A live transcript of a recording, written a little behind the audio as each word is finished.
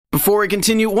Before we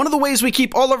continue, one of the ways we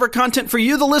keep all of our content for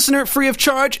you, the listener, free of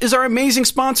charge is our amazing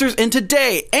sponsors, and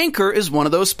today, Anchor is one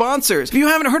of those sponsors. If you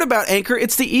haven't heard about Anchor,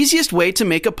 it's the easiest way to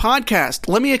make a podcast.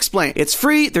 Let me explain. It's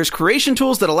free, there's creation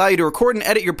tools that allow you to record and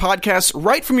edit your podcasts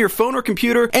right from your phone or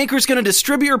computer. Anchor's going to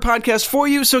distribute your podcast for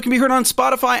you so it can be heard on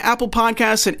Spotify, Apple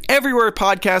Podcasts, and everywhere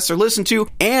podcasts are listened to,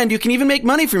 and you can even make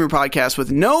money from your podcast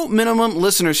with no minimum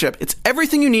listenership. It's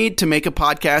everything you need to make a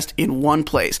podcast in one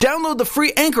place. Download the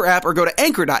free Anchor app or go to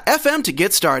anchor.fm to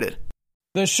get started.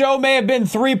 The show may have been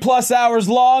 3+ hours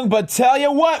long, but tell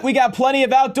you what, we got plenty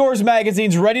of Outdoors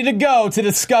magazines ready to go to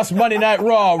discuss Monday Night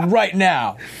Raw right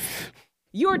now.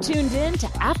 You're tuned in to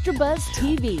AfterBuzz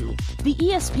TV, the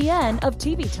ESPN of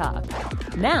TV talk.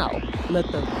 Now, let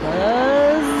the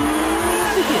buzz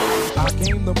begin. I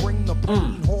came to bring the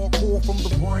pain, hardcore from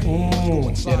the brain.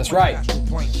 Yeah, that's right.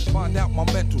 Find out my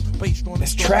mental based on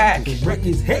This track. Break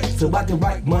his head so I can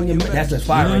write monument. That's just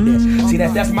fire right there. See,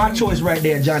 that's my choice right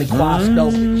there, Johnny Quasto.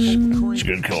 It's a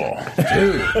good call.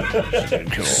 Dude,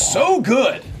 Good call. so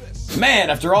good. Man,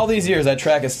 after all these years, that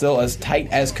track is still as tight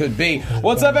as could be.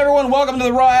 What's up, everyone? Welcome to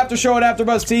the Raw After Show at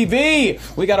AfterBuzz TV.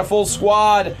 We got a full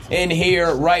squad in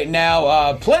here right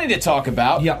now. Plenty to talk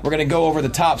about. Yep. We're going to go over the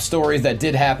top stories that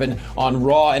did happen on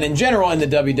Raw and in general in the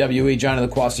WWE. Johnny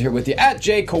LaQuasta here with you at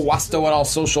Jay Kawasto on all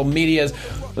social medias.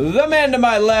 The man to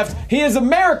my left, he is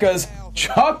America's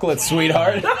chocolate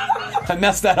sweetheart. I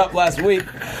messed that up last week.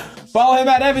 Follow him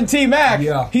at Evan T. Mack.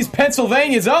 Yeah. He's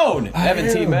Pennsylvania's own Evan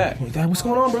T. Mack. What's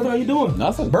going on, brother? How you doing?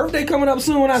 Nothing. Birthday coming up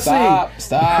soon, I Stop.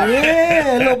 see.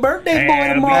 Yeah, little birthday boy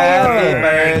Happy tomorrow.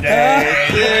 birthday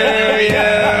to you.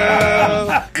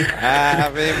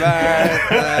 Happy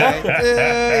birthday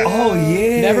to Oh,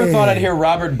 yeah. Never thought I'd hear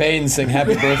Robert Baines sing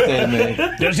Happy Birthday to me.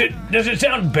 Does it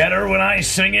sound better when I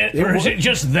sing it, or is it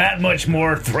just that much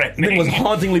more threatening? It was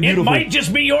hauntingly beautiful. It might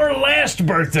just be your last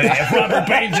birthday if Robert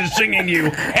Baines is singing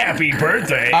you Happy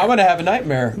Birthday. I'm going to have a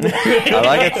nightmare. I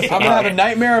like it. I'm going to have a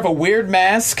nightmare of a weird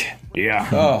mask. Yeah.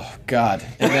 Oh, God.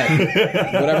 And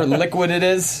that, whatever liquid it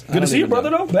is. Good to see you, brother,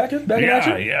 though. Back in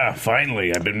action. Yeah.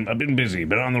 Finally, I've been busy,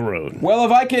 been on the road. Well,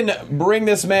 if I can bring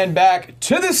this man back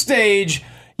to the stage,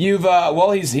 you've,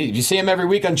 you see him every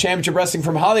week on Championship Wrestling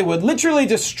from Hollywood, literally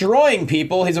destroying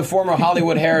people. He's a former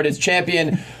Hollywood Heritage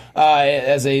champion.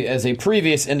 As a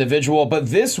previous individual, but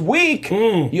this week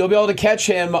you'll be able to catch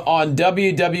him on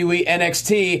WWE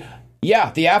NXT.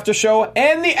 Yeah, the after show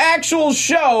and the actual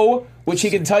show, which he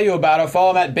can tell you about.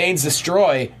 Follow him at Baines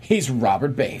Destroy. He's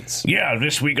Robert Baines. Yeah,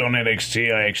 this week on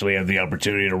NXT, I actually had the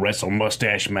opportunity to wrestle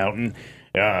Mustache Mountain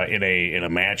in a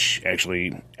match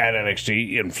actually at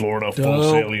NXT in Florida, Full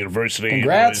Sail University.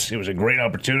 Congrats. It was a great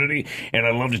opportunity, and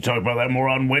I'd love to talk about that more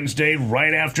on Wednesday,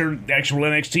 right after actual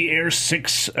NXT airs,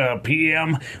 6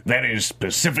 p.m. That is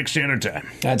Pacific Standard Time.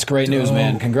 That's great news,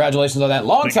 man. Congratulations on that.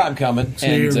 Long time coming,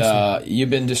 and you've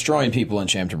been destroying people in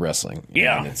Championship Wrestling.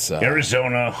 Yeah, it's,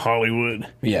 Arizona, Hollywood.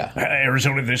 Yeah.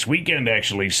 Arizona this weekend,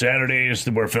 actually. Saturday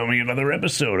we're filming another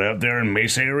episode out there in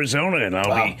Mesa, Arizona, and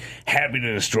I'll be happy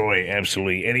to destroy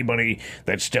absolutely anybody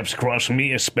that steps across from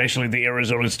me, especially the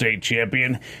Arizona State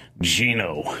champion,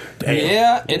 Gino.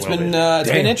 Yeah, it's been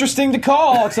interesting to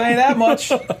call, I'll tell you that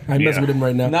much. I'm messing with him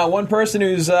right now. Not one person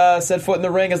who's set foot in the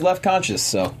ring has left conscious,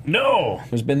 so No.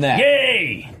 there's been that.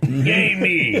 Yay! Yay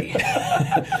me!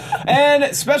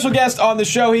 And special guest on the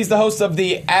show, he's the host of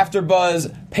the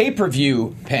AfterBuzz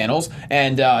pay-per-view panels,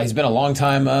 and he's been a long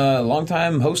time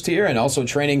host here, and also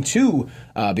training to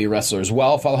be a wrestler as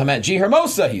well. Follow him at G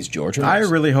Hermosa. He's George Hermosa. I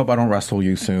really hope I don't wrestle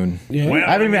you soon. Yeah. Well,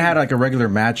 I haven't even had like a regular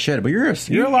match yet, but you're a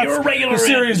lot You're a regular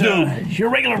serious dude. You're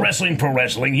regular wrestling pro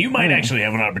wrestling. You might actually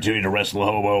have an opportunity to wrestle a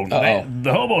hobo.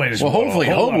 The hobo is Well, hopefully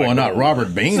a whole lot Hobo of and not gold.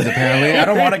 Robert Baines, apparently. I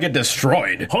don't want to get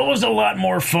destroyed. Hobo's a lot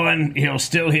more fun. He'll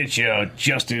still hit you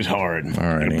just as hard.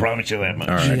 Alrighty. I promise you that much.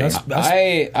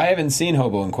 Alrighty. I haven't seen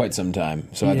Hobo in quite some time,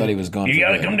 so I thought he was gone. You for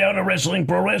gotta good. come down to Wrestling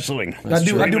Pro Wrestling. I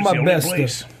do my best.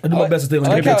 I do my best to stay on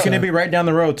like the how- It's going to be right down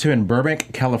the road, too, in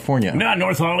Burbank, California. Not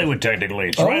North Hollywood, technically.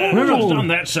 It's right just on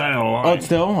that side of the line. Oh, it's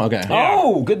still? Okay.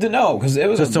 Oh, good to know, because it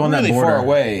was So it's still on that really border. far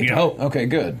away. Yeah. Oh, okay,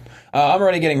 good. I'm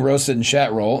already getting roasted in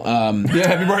chat roll. Yeah,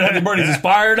 happy birthday, he's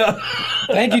inspired.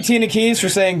 Thank you, Tina Keys, for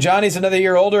saying Johnny's another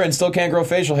year older and still can't grow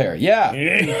facial hair. Yeah.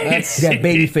 That's That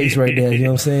baby face right there, you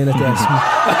know what I'm saying?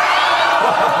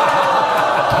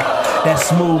 That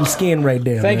smooth skin right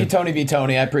there. Thank man. you, Tony V.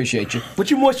 Tony. I appreciate you. What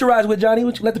you moisturize with, Johnny?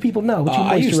 What you let the people know? What you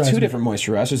I use moisturize two with? different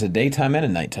moisturizers, a daytime and a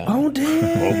nighttime. Oh,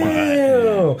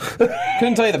 damn.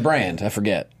 Couldn't tell you the brand. I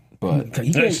forget. But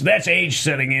That's age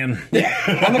setting in. I'm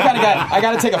the kind of guy, I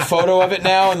got to take a photo of it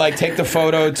now and like take the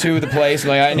photo to the place.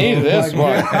 Like, I need this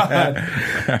one.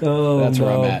 That's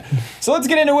where I'm at. So let's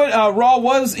get into it. Raw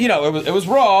was, it was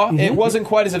Raw. It wasn't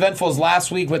quite as eventful as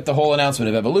last week with the whole announcement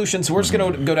of Evolution. So we're just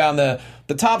going to go down the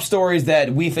top stories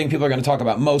that we think people are going to talk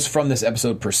about most from this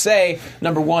episode per se.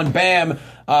 Number one, bam,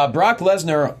 Brock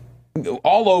Lesnar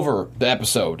all over the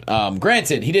episode.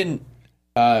 Granted, he didn't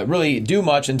really do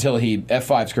much until he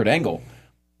F5's Kurt Angle,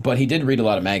 but he did read a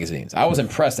lot of magazines. I was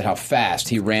impressed at how fast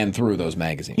he ran through those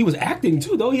magazines. he was acting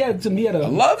too, though. He had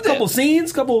loved couple it.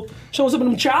 Scenes, shows up in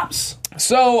them chops.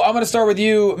 So I'm going to start with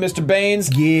you, Mr.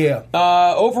 Baines. Yeah.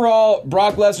 Overall,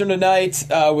 Brock Lesnar tonight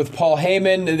with Paul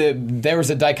Heyman. There was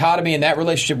a dichotomy in that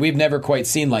relationship we've never quite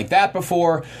seen like that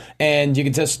before. And you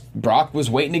could just, Brock was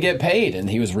waiting to get paid, and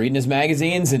he was reading his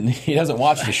magazines, and he doesn't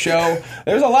watch the show.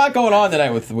 There's a lot going on tonight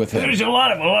with him. There's a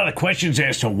lot of questions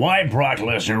as to why Brock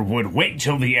Lesnar would wait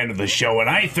till the end of the show, and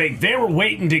I think they were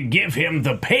waiting to give him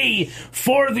the pay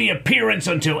for the appearance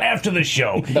until after the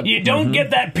show. You don't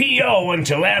get that PO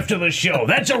until after the show.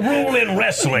 That's a rule in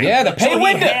wrestling. Yeah, the pay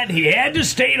window. He had to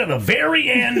stay to the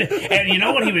very end, and you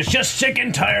know what? He was just sick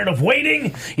and tired of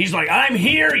waiting. He's like, I'm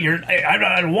here.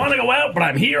 I don't want to go out, but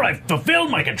I'm here. I've fulfilled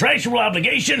my contractual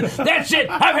obligation. That's it.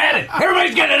 I've had it.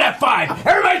 Everybody's getting an F5.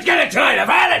 Everybody's getting it tonight. I've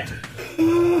had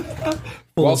it.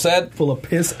 Well said. Full of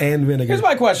piss and vinegar. Here's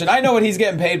my question. I know what he's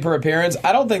getting paid per appearance.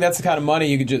 I don't think that's the kind of money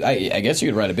you could just... I guess you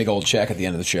could write a big old check at the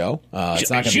end of the show.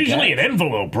 It's not It's usually an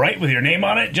envelope, right, with your name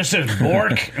on it. Just says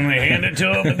Bork, and they hand it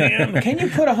to him at the end. Can you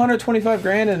put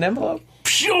 $125,000 in an envelope?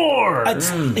 Sure.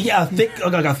 Yeah, a thick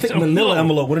manila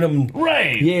envelope. One of them.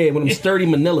 Right. Yeah, one of them sturdy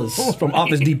manilas from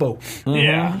Office Depot.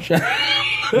 Yeah.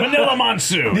 Manila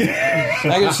Monsoon. I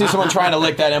can see someone trying to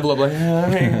lick that envelope like,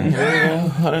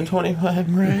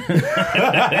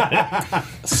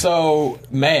 $125,000. So,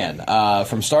 man,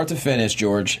 from start to finish,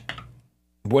 George,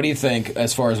 what do you think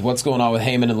as far as what's going on with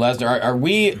Heyman and Lesnar? Are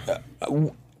we...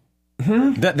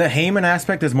 The Heyman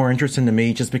aspect is more interesting to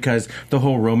me just because the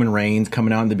whole Roman Reigns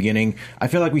coming out in the beginning, I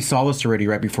feel like we saw this already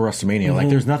right before WrestleMania. Like,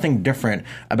 there's nothing different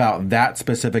about that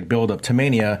specific build-up to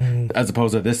Mania as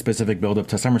opposed to this specific build-up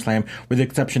to SummerSlam, with the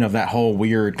exception of that whole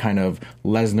weird kind of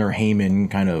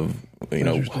Lesnar-Heyman kind of,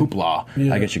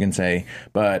 hoopla, I guess you can say.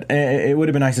 But it would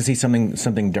have been nice to see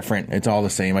something different. It's all the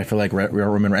same. I feel like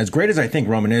Roman, as great as I think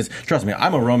Roman is, trust me, I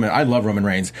love Roman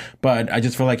Reigns, but I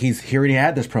just feel like he already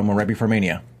had this promo right before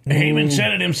Mania. Heyman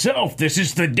said it himself. This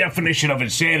is the definition of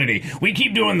insanity. We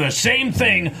keep doing the same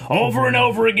thing over and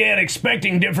over again,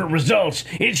 expecting different results.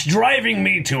 It's driving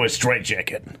me to a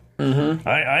straitjacket.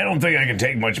 I don't think I can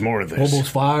take much more of this.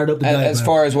 Almost fired up the guy. As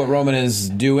far as what Roman is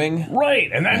doing?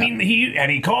 Right, and I mean,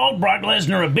 he called Brock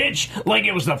Lesnar a bitch like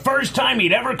it was the first time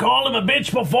he'd ever called him a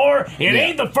bitch before. It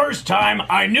ain't the first time.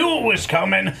 I knew it was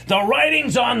coming. The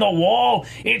writing's on the wall.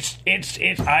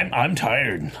 I'm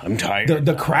tired. I'm tired.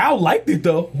 The crowd liked it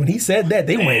though. When he said that,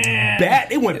 they went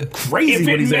bad. They went crazy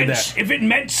when he said that. If it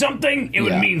meant something, it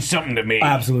would mean something to me.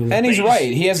 Absolutely. And he's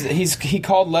right. He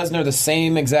called Lesnar the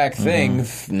same exact thing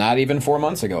not even 4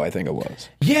 months ago, I think it was.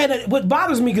 Yeah, what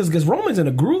bothers me because Roman's in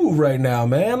a groove right now,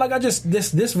 man. Like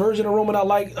this version of Roman I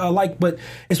like, but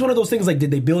it's one of those things like,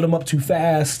 did they build him up too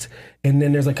fast? And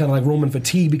then there's like kind of like Roman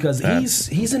fatigue because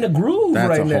he's in a groove right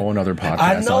now. That's a whole other podcast.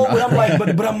 I know, but I'm like,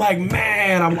 but I'm like,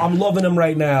 man, I'm loving him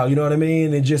right now. You know what I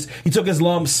mean? And just he took his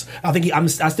lumps. I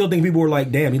still think people were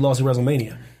like, damn, he lost at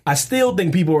WrestleMania. I still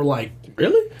think people are like,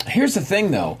 really? Here's the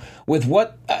thing, though, with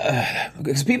what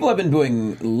because people have been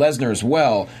booing Lesnar as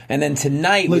well, and then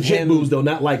tonight legit with him, boos though,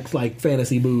 not like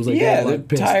fantasy boos. Like yeah, that, like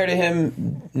they're tired of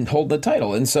him holding the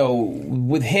title, and so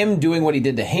with him doing what he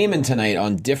did to Heyman tonight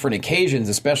on different occasions,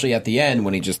 especially at the end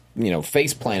when he just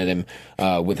face planted him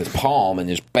with his palm and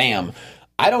just bam.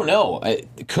 I don't know.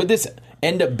 Could this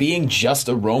end up being just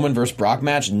a Roman versus Brock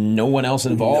match, no one else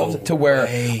involved, to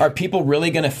where are people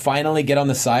really going to finally get on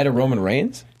the side of Roman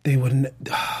Reigns? They wouldn't.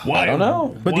 I don't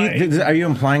know. But are you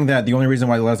implying that the only reason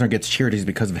why Lesnar gets cheered is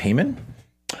because of Heyman?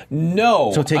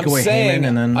 No. So take away Heyman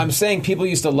and then... I'm saying people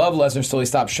used to love Lesnar until he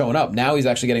stopped showing up. Now he's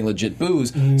actually getting legit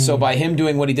boos. So by him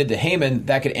doing what he did to Heyman,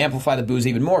 that could amplify the boos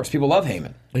even more because people love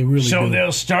Heyman. They really so do.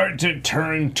 They'll start to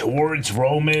turn towards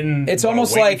Roman. It's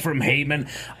almost away like from Heyman.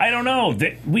 I don't know.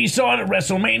 We saw it at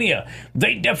WrestleMania.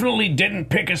 They definitely didn't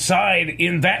pick a side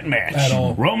in that match at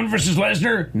all. Roman versus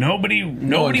Lesnar. Nobody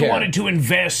wanted to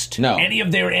invest any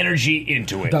of their energy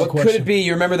into it. But could it be?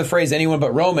 You remember the phrase "anyone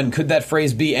but Roman"? Could that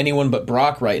phrase be anyone but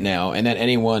Brock right now? And that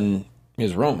anyone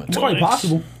is Roman. It's quite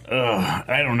possible.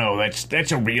 I don't know.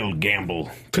 That's a real gamble.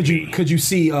 Could you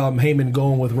see Heyman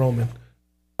going with Roman?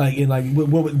 Like, in like,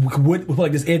 would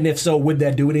like this, and if so, would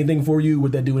that do anything for you?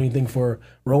 Would that do anything for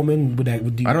Roman? I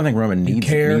don't think Roman needs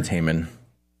Heyman.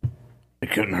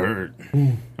 It couldn't hurt.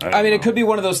 I mean, it could be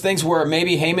one of those things where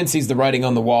maybe Heyman sees the writing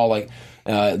on the wall, like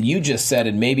you just said,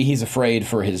 and maybe he's afraid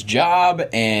for his job,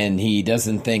 and he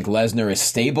doesn't think Lesnar is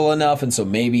stable enough, and so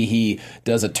maybe he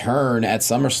does a turn at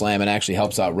SummerSlam and actually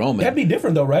helps out Roman. That'd be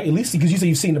different, though, right? At least because you say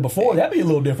you've seen it before. That'd be a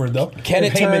little different, though. Can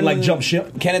it turn like jump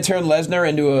ship? Can it turn Lesnar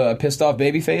into a pissed off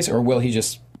babyface, or will he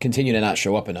just continue to not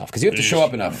show up enough? Because you have to show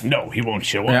up enough. No, he won't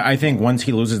show up. Yeah, I think once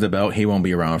he loses the belt, he won't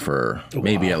be around for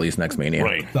maybe at least next Mania.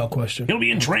 Right. Without question. He'll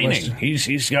be in training.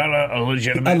 He's got a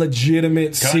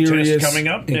legitimate contest serious coming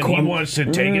up, and he wants to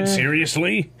take it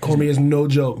seriously. Cormier is no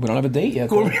joke. We don't have a date yet.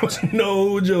 Cormier was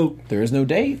no joke. There is no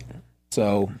date.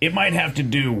 So it might have to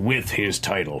do with his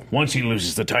title. Once he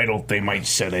loses the title, they might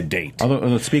set a date.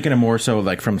 Although speaking of more so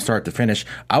like from start to finish,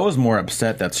 I was more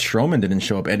upset that Strowman didn't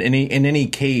show up in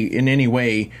any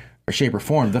way or shape or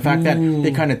form. The fact that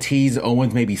they kind of tease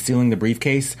Owens maybe stealing the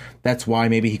briefcase, that's why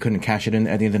maybe he couldn't cash it in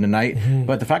at the end of the night.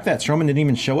 But the fact that Strowman didn't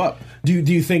even show up. Do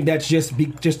you think that's just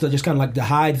kind of like to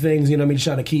hide things, you know what I mean,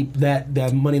 trying to keep that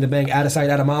Money in the Bank out of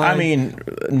sight, out of mind? I mean,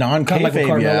 non-kayfabe,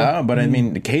 like yeah, but I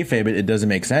mean, the kayfabe, it doesn't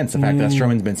make sense. The fact that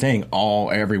Strowman's been saying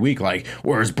every week, like,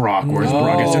 where's Brock? Where's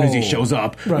Brock? As soon as he shows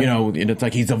up, you know, and it's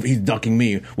like he's ducking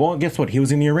me. Well, guess what? He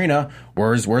was in the arena.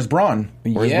 Where's Braun?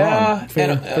 Where's Braun?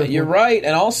 And you're right.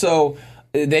 And also,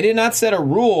 they did not set a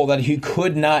rule that he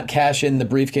could not cash in the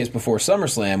briefcase before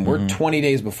SummerSlam. We're 20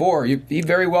 days before. He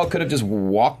very well could have just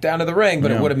walked down to the ring, but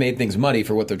it would have made things muddy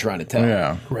for what they're trying to tell.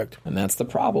 Yeah, correct. And that's the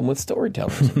problem with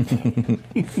storytellers.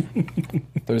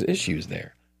 There's issues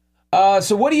there.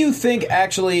 So what do you think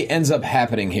actually ends up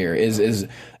happening here? Is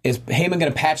Heyman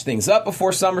going to patch things up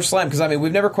before SummerSlam? Because, I mean,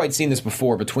 we've never quite seen this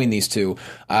before between these two.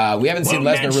 We haven't seen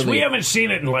Lesnar really... We haven't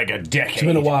seen it in like a decade. It's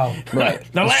been a while. Right.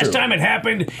 The last time it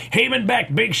happened, Heyman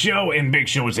backed Big Show, and Big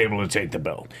Show was able to take the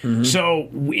belt. So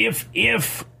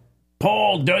if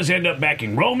Paul does end up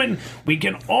backing Roman, we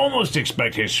can almost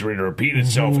expect history to repeat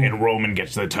itself, and Roman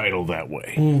gets the title that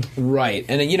way. Right.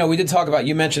 And, you know, we did talk about,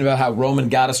 you mentioned about how Roman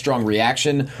got a strong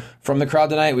reaction from the crowd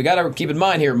tonight. We got to keep in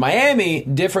mind here, Miami,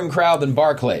 different crowd than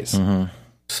Barclays.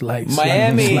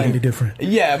 Slightly different.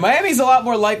 Yeah, Miami's a lot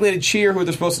more likely to cheer who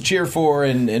they're supposed to cheer for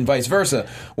and vice versa.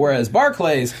 Whereas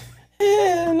Barclays,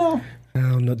 no. I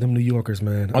don't know them New Yorkers,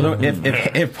 man. Although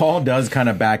if Paul does kind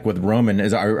of back with Roman,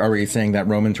 are we saying that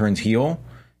Roman turns heel?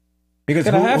 Because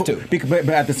gonna have to. But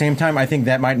at the same time, I think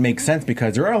that might make sense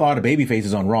because there are a lot of baby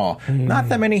faces on Raw, not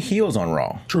that many heels on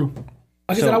Raw. True.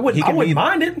 Like I said, I wouldn't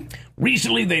mind it.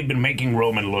 Recently, they've been making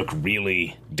Roman look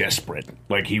really desperate.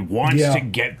 Like he wants to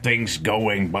get things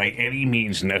going by any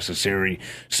means necessary.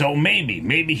 So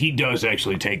maybe he does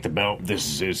actually take the belt. This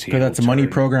is his heel. Because that's a money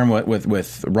program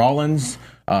with Rollins.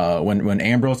 When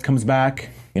Ambrose comes back,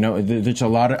 you know, there's a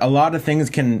lot of things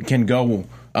can go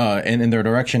in their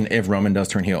direction if Roman does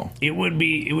turn heel. It would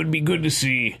be good to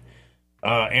see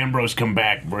Ambrose come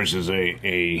back versus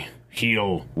a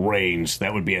heel Reigns.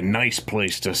 That would be a nice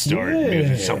place to start.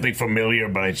 It's something familiar,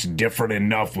 but it's different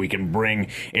enough. We can bring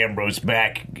Ambrose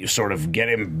back, sort of get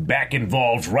him back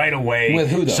involved right away. With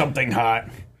who, though? Something hot.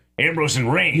 Ambrose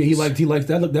and Reigns. Yeah, he likes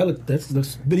that. Look,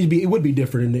 but it would be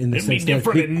different in the It'd sense be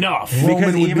different that enough.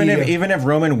 Because even if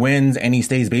Roman wins and he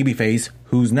stays babyface,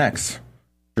 who's next?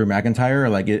 Drew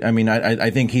McIntyre? I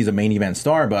think he's a main event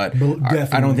star, but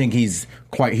I don't think he's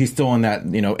still in that,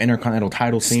 you know, Intercontinental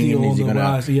title scene.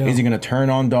 Is he gonna turn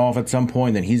on Dolph at some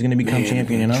point? Then he's gonna become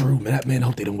champion. You know, true. Man, I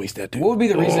hope they don't waste that. Dude. What would be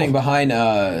the reasoning behind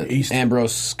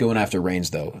Ambrose going after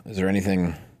Reigns, though? Is there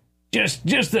anything?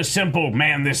 Just the simple,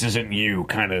 man, this isn't you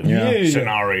kind of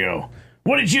scenario.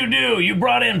 What did you do? You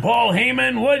brought in Paul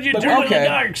Heyman? What did you do to the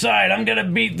dark side? I'm going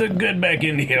to beat the good back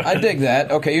into you. I dig that.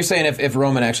 Okay, you're saying if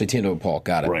Roman actually teamed up with Paul.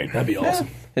 Got it. Right. That'd be awesome.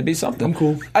 It'd be something. I'm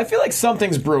cool. I feel like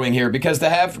something's brewing here because to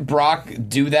have Brock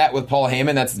do that with Paul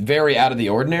Heyman, that's very out of the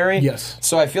ordinary. Yes.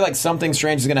 So I feel like something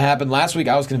strange is going to happen. Last week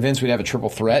I was convinced we'd have a triple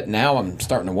threat. Now I'm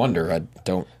starting to wonder. I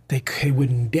don't... They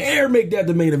wouldn't dare make that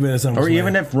the main event or something. Or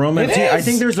even if Roman... I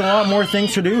think there's a lot more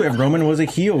things to do if Roman was a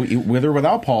heel, with or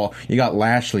without Paul. You got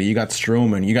Lashley, you got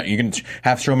Strowman, you can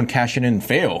have Strowman cash in and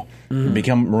fail.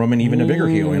 Become Roman even a bigger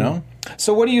heel, you know?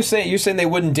 So what are you saying? You're saying they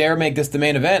wouldn't dare make this the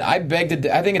main event? I think it's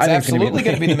absolutely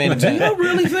going to be the main event. You don't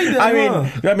really think that?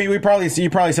 I mean, you probably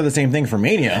said the same thing for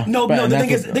Mania. No. The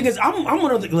thing is, I'm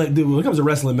one of the, like, dude, when it comes to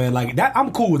wrestling, man, like that,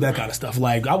 I'm cool with that kind of stuff.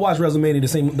 Like I watch WrestleMania the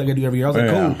same like I do every year. I was like,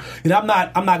 cool. And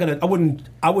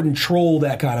I wouldn't troll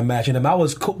that kind of match. And I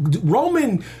was cool.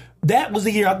 Roman that was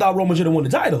the year I thought Roman should have won the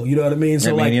title. You know what I mean? So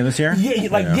At Mania this year?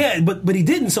 Yeah, but he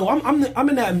didn't. So I'm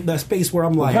in that space where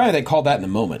I'm like, Apparently they called that in the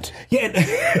moment. yeah.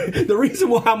 The reason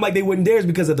why I'm like they wouldn't dare is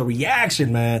because of the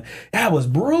reaction, man. That was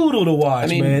brutal to watch,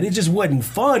 man. It just wasn't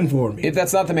fun for me. If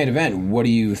that's not the main event, what do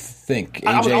you think?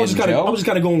 I was and Joe? just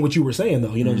kind of going with what you were saying,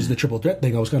 though. You know, just the triple threat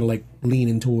thing. I was kind of like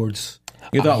leaning towards.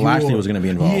 You thought Lashley was going to be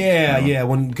involved. Yeah.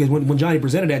 When Johnny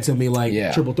presented that to me, like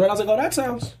triple threat, I was like, oh, that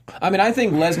sounds. I mean, I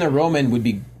think Lesnar Roman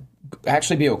would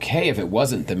actually be okay if it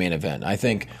wasn't the main event. I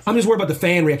think I'm just worried about the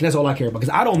fan reaction. That's all I care about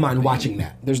because I don't mind watching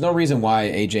that. There's no reason why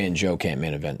AJ and Joe can't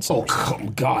main event. Oh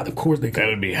God! Of course they could. That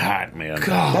would be hot, man.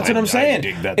 God. That's what I'm saying.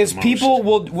 Is people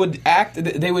would act,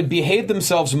 they would behave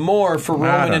themselves more for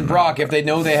Roman and Brock if they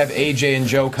know they have AJ and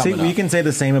Joe coming up. You can say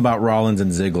the same about Rollins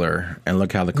and Ziggler, and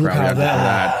look how the crowd reacted to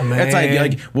that. Man. It's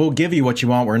like we'll give you what you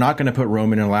want. We're not going to put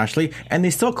Roman and Lashley, and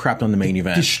they still crapped on the main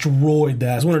event. Destroyed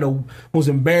that. It's one of the most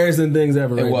embarrassing things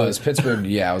ever. It was Pittsburgh.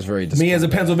 Yeah, I was very disappointed. Me as a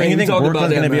Pennsylvania, you think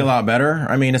Brooklyn's going to be a lot? lot better?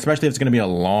 I mean, especially if it's going to be a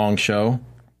long show.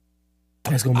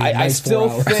 That's going to be. I still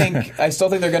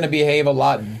think they're going to behave a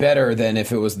lot better than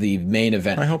if it was the main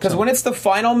event. I hope so. Because when it's the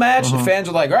final match, fans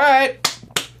are like, all right,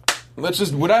 let's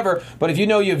just whatever. But if you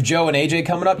know you have Joe and AJ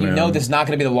coming up, you know this is not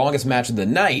going to be the longest match of the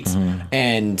night.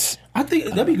 And I think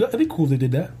that'd be good. That'd be cool if they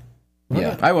did that.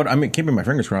 yeah. I would. I mean, keeping my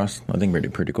fingers crossed. I think it'd be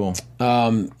pretty cool.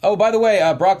 Oh, by the way,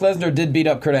 Brock Lesnar did beat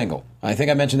up Kurt Angle. I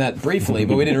think I mentioned that briefly,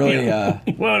 but we didn't really.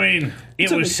 Well, I mean, it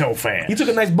was so fast. He took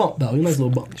a nice bump, though. A nice little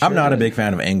bump. I'm not a big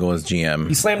fan of Angle as GM.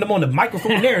 He slammed him on the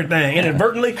microphone and everything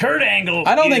inadvertently. Kurt Angle.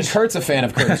 I don't think Kurt's a fan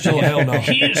of Kurt's. Oh, hell no.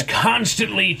 He is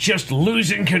constantly just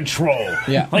losing control.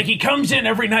 Yeah. Like he comes in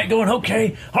every night going,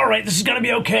 okay, all right, this is going to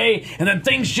be okay. And then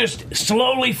things just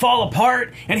slowly fall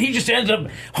apart. And he just ends up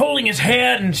holding his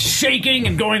head and shaking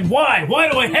and going, why? Why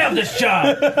do I have this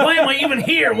job? Why am I even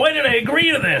here? Why did I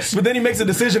agree to this? But then he makes a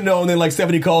decision, though, and then like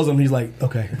 70 calls him. He's like,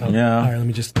 okay. Yeah. All right, let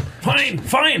me just. Fine,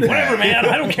 whatever, man.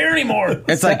 I don't care anymore.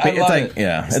 It's like I love it's it.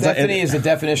 yeah. It's Stephanie is the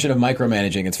definition of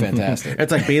micromanaging. It's fantastic.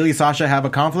 It's like Bailey, Sasha have a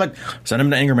conflict. Send him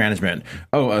to anger management.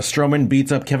 Oh, Strowman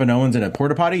beats up Kevin Owens in a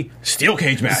porta potty. Steel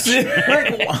cage match.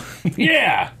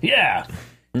 Yeah.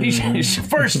 He's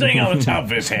first thing on the top of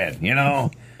his head, you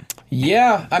know?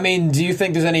 Yeah, I mean, do you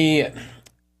think there's any...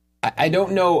 I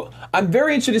don't know. I'm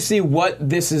very interested to see what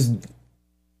this is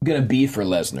going to be for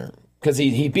Lesnar. Because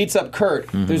he beats up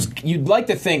Kurt. You'd like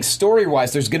to think,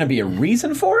 story-wise, there's going to be a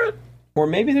reason for it? Or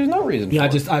maybe there's no reason for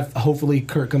it. Hopefully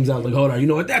Kurt comes out like, hold on, you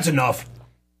know what? That's enough.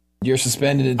 You're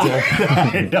suspended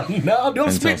until... No,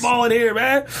 don't spitball in here,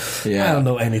 man. Yeah. I don't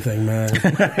know anything, man. We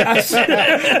do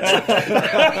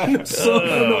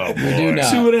not.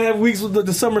 2.5 weeks with the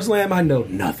SummerSlam, I know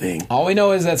nothing. All we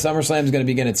know is that SummerSlam is going to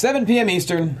begin at 7 p.m.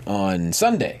 Eastern on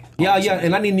Sunday. Yeah,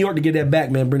 and I need New York to get that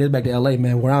back, man. Bring it back to L.A.,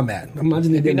 man, where I'm at. I just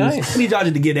need nice. I need y'all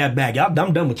just to get that back.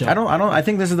 I'm done with y'all. I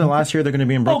think this is the last year they're going to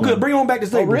be in Brooklyn. Oh, good. Bring on back to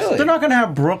Staples. really? They're not going to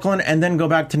have Brooklyn and then go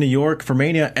back to New York for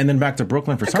Mania and then back to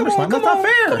Brooklyn for come SummerSlam. on, That's come not on.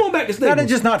 fair. Come on back to Staples. That is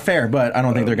just not fair, but I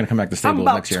don't think they're going to come back to I'm Staples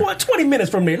about next year. 20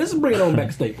 minutes from there. Let's bring it on back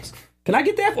to Staples. Can I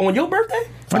get that on your birthday?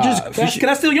 Can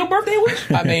I steal your birthday wish?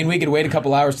 I mean, we could wait a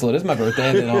couple hours till it is my birthday,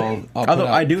 and then I'll Although put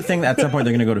out I do think at some point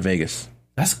they're going to go to Vegas.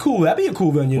 That's cool. That'd be a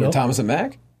cool venue, though. Thomas and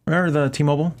Mack. Remember the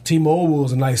T-Mobile? T-Mobile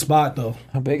is a nice spot, though.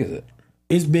 How big is it?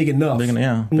 It's big enough.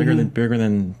 Bigger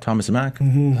than Thomas and Mack.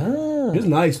 It's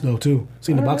nice, though, too.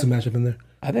 Seen the boxing matchup in there.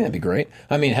 I think that'd be great.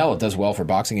 I mean, hell, it does well for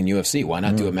boxing and UFC. Why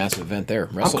not do a massive event there?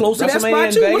 I'm close to that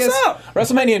spot, too. What's up?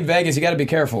 WrestleMania in Vegas, you got to be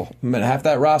careful. I mean, half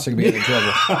that roster could be in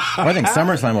trouble. I think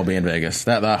SummerSlam will be in Vegas.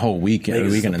 That whole weekend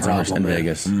in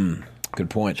Vegas. Good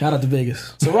point. Shout out to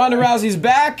Vegas. So Ronda Rousey's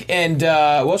back, and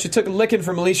she took a licking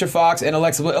from Alicia Fox and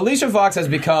Alexa. Alicia Fox has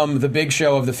become the big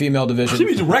show of the female division. She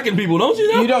be wrecking people, don't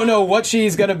you know? You don't know what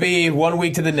she's going to be 1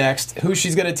 week to the next, who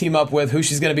she's going to team up with, who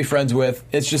she's going to be friends with.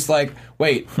 It's just like,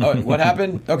 wait, what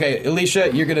happened? Okay,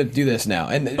 Alicia, you're going to do this now.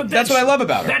 And that's what I love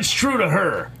about her. That's true to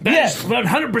her. That's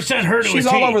 100% her to She's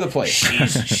a T. all over the place.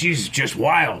 She's just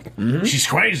wild. She's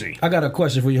crazy. I got a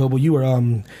question for you, Hobo. You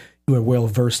were well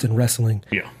versed in wrestling.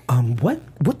 Yeah.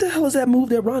 What the hell is that move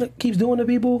that Ronda keeps doing to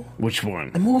people? Which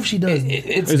one? The move she does.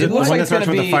 Is it the one that starts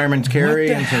with the fireman's carry?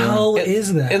 What the hell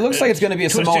is that? It looks like it's going to be a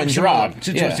Samoan drop. It's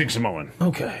a twisting Samoan.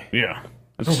 Okay. Yeah.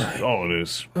 That's all it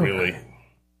is, really.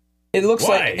 It looks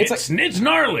Why? like it's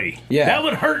gnarly. Yeah. That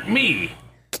would hurt me.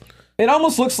 It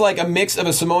almost looks like a mix of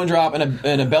a Samoan drop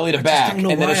and a belly to back, and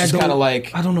then it's just kind of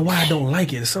like I don't know why I don't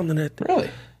like it. It's something that really.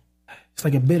 It's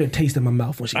like a bitter taste in my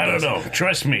mouth when she I don't does know. it.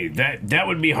 Trust me, that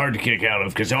would be hard to kick out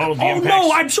of because all of the Oh impacts.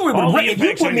 no, I'm sure it all would. the If you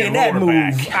impacts put on me your in that lower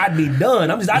move, back. I'd be done.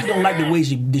 I don't like the way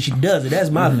she does it. That's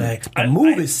my thing. The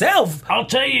move itself, I'll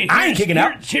tell you, I ain't kicking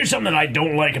out. Here's something I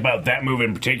don't like about that move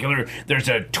in particular. There's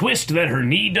a twist that her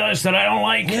knee does that I don't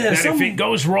like. Yeah, that if it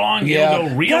goes wrong, it'll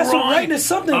go real Got some wrong. rightness,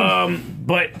 something.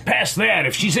 But past that,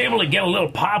 if she's able to get a little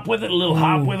pop with it, a little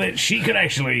hop with it, she could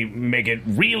actually make it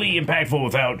really impactful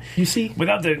without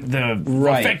the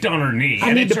Right. effect on her knee. I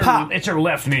and need it's to her, pop. It's her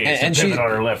left knee. It's And the she's, pivot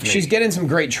on her left knee. she's getting some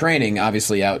great training,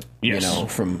 obviously, out, Yes.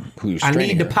 from who's I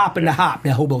training need the her. pop and the hop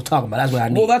that Hobo's talking about. That's what I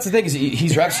need. Well, that's the thing. Is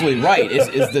he's absolutely right.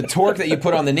 Is the torque that you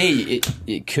put on the knee?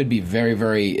 It could be very,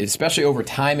 very, especially over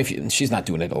time. She's not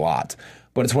doing it a lot,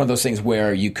 but it's one of those things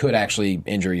where you could actually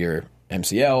injure your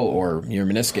MCL or your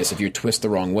meniscus if you twist the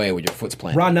wrong way with your foot's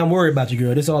planted. Ron, I'm worried about you,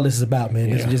 girl. That's all this is about,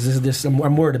 man.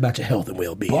 I'm worried about your health and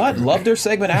well-being. But loved her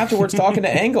segment afterwards talking to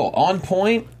Angle. On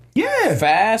point. Yeah.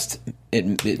 Fast.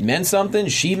 It meant something.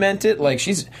 She meant it. Like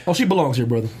she belongs here,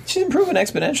 brother. She's improving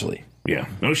exponentially. Yeah,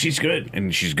 no, she's good,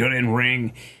 and she's good in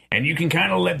ring, and you can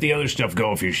kind of let the other stuff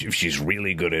go if she's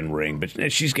really good in ring,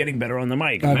 but she's getting better on the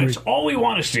mic, and that's all we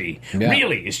want to see. Yeah.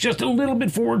 Really, it's just a little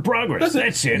bit forward progress.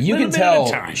 That's it. You Little can bit at a tell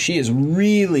time. she is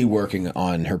really working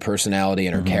on her personality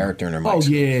and her character and her mic. Oh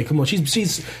yeah, come on.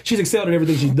 She's excelled at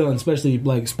everything she's done, especially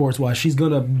like sports wise. She's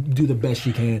gonna do the best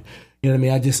she can. You know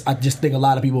what I mean? I just think a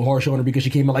lot of people are harsh on her because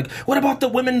she came out like, what about the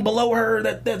women below her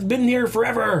that's been here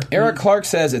forever? Eric Clark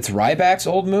says it's Ryback's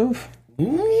old move.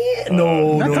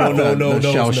 No,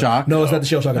 shell shock. No, it's not the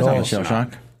shell shock at That's all. not the shell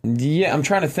shock. Yeah, I'm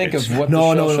trying to think of what.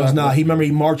 No, the it's not. He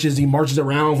marches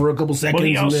around for a couple seconds. But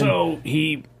he and then- also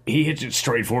he hits it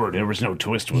straight forward. There was no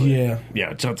twist with it. Yeah,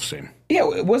 it's not the same. Yeah,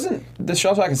 wasn't the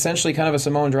shell shock essentially kind of a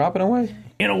Samoan drop in a way?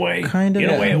 In a way, Kind of. In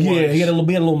a way, it was. Yeah, he had a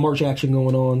little march action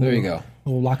going on. There you go. A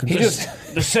little lock and He twist.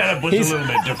 just The setup was a little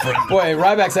bit different. boy,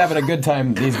 Ryback's having a good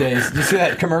time these days. Did you see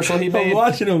that commercial he I'm made?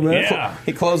 watching him, man. Yeah,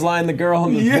 He clotheslined the girl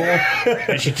in the pool.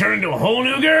 and she turned into a whole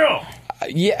new girl.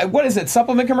 Yeah, what is it?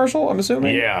 Supplement commercial? I'm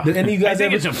assuming. Yeah, Did any of you guys I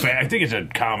think ever- I think it's a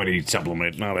comedy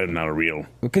supplement, not a real,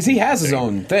 Because he has his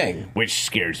own thing. which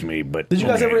scares me. But Did you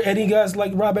guys okay. any guys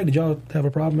like Ryback? Did y'all have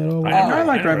a problem at all? I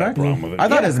like never had a Ryback. problem with it. I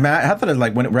thought his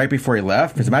like when right before he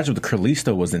left, his match with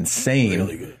Kalisto was insane.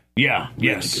 Really good. Yeah,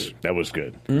 yes, that was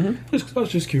good. I was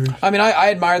just curious. I mean,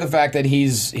 I admire the fact that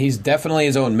he's definitely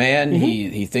his own man.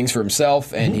 He thinks for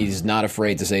himself, and he's not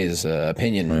afraid to say his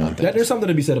opinion on things. There's something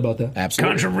to be said about that.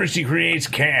 Absolutely. Controversy creates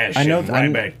cash. I know- and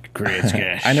Ryback creates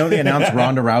cash. I know they announced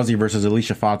Ronda Rousey versus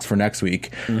Alicia Fox for next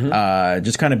week.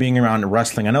 Just kind of being around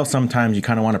wrestling. I know sometimes you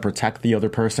kind of want to protect the other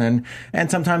person, and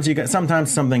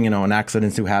sometimes something an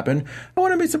accidents do happen. I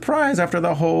wouldn't be surprised after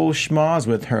the whole schmoz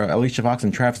with her Alicia Fox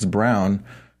and Travis Brown.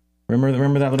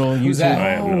 Remember that little Who's that? I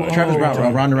have no Travis idea.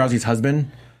 Brown, Ronda Rousey's husband.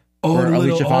 Where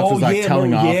Alicia Fox was like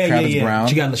telling off Travis Brown.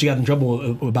 She got in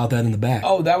trouble about that in the back.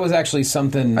 Oh, that was actually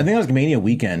something. I think that was Mania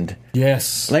weekend.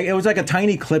 Yes. Like it was like a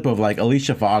tiny clip of like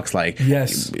Alicia Fox like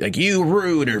you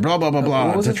rude or blah blah blah blah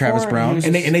What was to it Travis for? Brown. He was-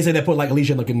 And they said they put like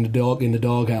Alicia like in the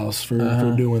doghouse for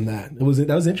doing that.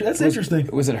 That's interesting.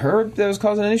 Was it her that was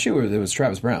causing an issue, or it was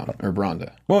Travis Brown or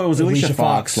Bronda? Well, it was Alicia Alicia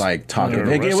Fox Fox. like talking. Yeah,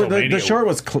 Like, the WrestleMania. short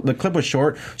was the clip was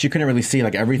short. She couldn't really see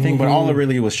like everything, but all it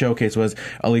really was showcased was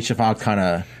Alicia Fox kind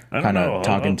I don't know. of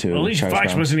talking to Alicia Travis Fox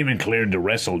Brown. wasn't even cleared to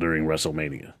wrestle during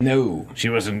WrestleMania. No. She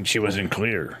wasn't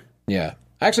clear. Yeah.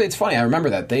 Actually, it's funny. I remember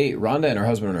that Rhonda and her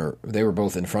husband they were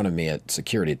both in front of me at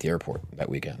security at the airport that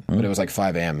weekend. But it was like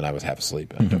 5 a.m. and I was half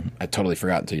asleep. I totally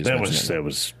forgot until you just mentioned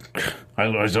it.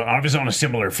 I was on a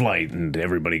similar flight and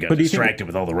everybody got But do you think- distracted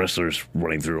with all the wrestlers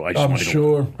running through. I I'm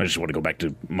sure. I just want to go back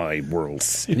to my world.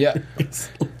 Yeah.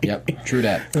 Yep. True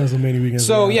that. WrestleMania weekend.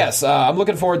 So, yes, I'm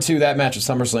looking forward to that match at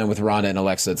SummerSlam with Ronda and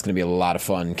Alexa. It's going to be a lot of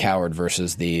fun. Coward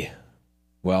versus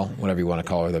whatever you want to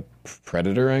call her, the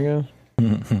Predator, I guess?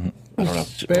 I don't know.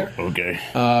 Fair. Okay.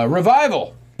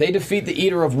 Revival. They defeat the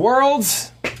Eater of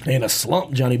Worlds. In a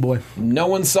slump, Johnny boy. No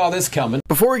one saw this coming.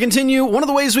 Before we continue, one of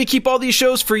the ways we keep all these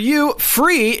shows for you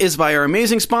free is by our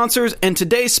amazing sponsors, and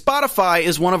today Spotify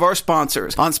is one of our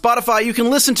sponsors. On Spotify, you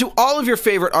can listen to all of your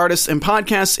favorite artists and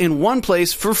podcasts in one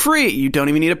place for free. You don't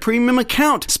even need a premium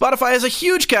account. Spotify has a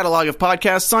huge catalog of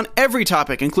podcasts on every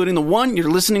topic, including the one you're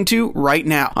listening to right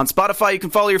now. On Spotify, you can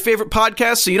follow your favorite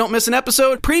podcasts so you don't miss an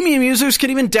episode. Premium users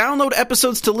can even download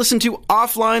episodes to listen to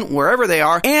offline wherever they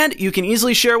are, and you can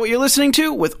easily share what you're listening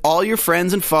to with all your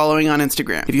friends and following on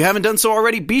Instagram. If you haven't done so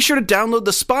already, be sure to download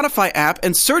the Spotify app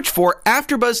and search for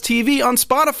AfterBuzz TV on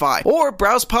Spotify, or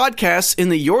browse podcasts in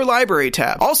the Your Library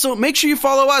tab. Also, make sure you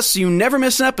follow us so you never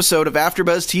miss an episode of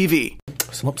AfterBuzz TV.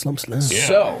 Slump. Yeah.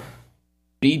 So,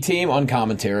 B-Team on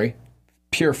commentary.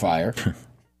 Pure fire.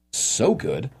 So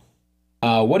good.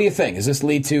 What do you think? Does this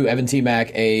lead to Evan T.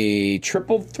 Mac a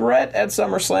triple threat at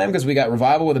SummerSlam? Because we got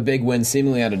Revival with a big win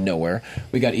seemingly out of nowhere.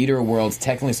 We got Eater of Worlds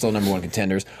technically still number 1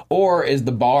 contenders. Or is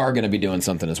the Bar going to be doing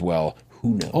something as well?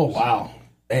 Who knows? Oh, wow.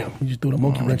 Damn, you just threw the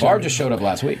monkey wrench. The Bar out. just showed up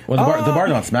last week. Well, the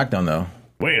Bar's on SmackDown, though.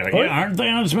 Wait, aren't they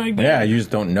on SmackDown? Yeah, you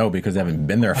just don't know because they haven't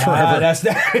been there forever. That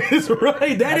is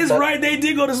right. That is right. They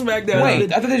did go to SmackDown.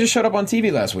 Wait, I thought they just showed up on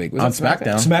TV last week. Was On it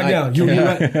SmackDown. SmackDown. You're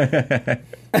right.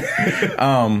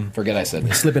 Forget I said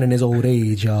this. Slipping in his old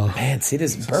age, y'all. Man, see,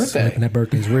 this birthday. Slipping, that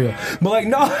birthday's real. But like,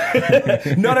 no.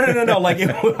 No. Like,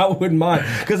 I wouldn't mind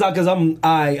because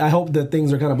I hope that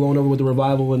things are kind of blown over with the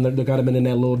Revival and they're kind of been in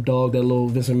that little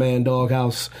Vince McMahon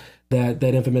doghouse, that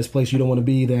infamous place you don't want to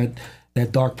be, that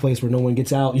dark place where no one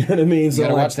gets out. You know what I mean? So You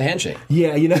gotta watch the handshake.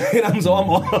 Yeah, you know. And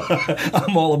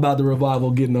I'm all about the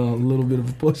Revival getting a little bit of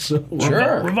a push. So.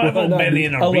 Sure. Revival No, been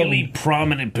in I a love really them.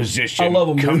 prominent position I love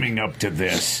them, dude. coming up to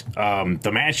this.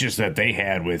 The matches that they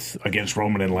had against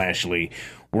Roman and Lashley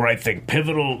were, I think,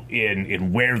 pivotal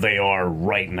in where they are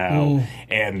right now.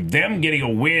 And them getting a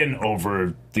win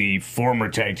over the former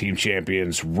tag team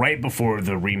champions right before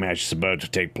the rematch is about to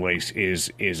take place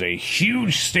is a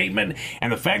huge statement.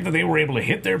 And the fact that they were able to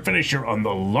hit their finisher on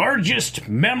the largest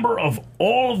member of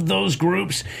all of those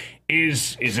groups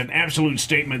is an absolute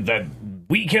statement that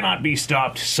we cannot be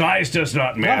stopped. Size does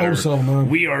not matter. I hope so, man.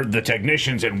 We are the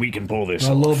technicians, and we can pull this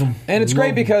I off. love them. And it's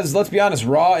great because, let's be honest,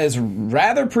 Raw is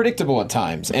rather predictable at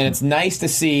times. And it's nice to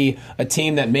see a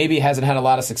team that maybe hasn't had a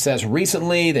lot of success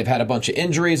recently. They've had a bunch of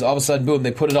injuries. All of a sudden, boom,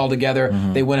 they put it all together.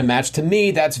 They win a match. To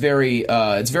me, that's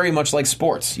it's very much like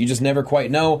sports. You just never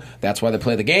quite know. That's why they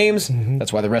play the games.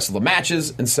 That's why the rest of the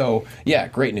matches. And so, yeah,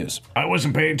 great news. I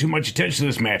wasn't paying too much attention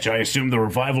to this match. I assumed the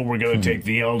Revival were going to take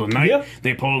the L tonight. Yeah.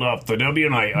 They pulled off the W,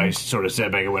 and I sort of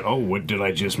sat back and went, oh, what did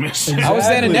I just miss? I was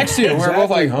standing next to you, and we were both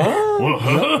like, huh? Well,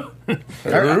 huh?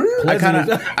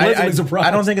 Pleasantly surprised.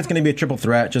 I don't think it's going to be a triple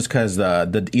threat just because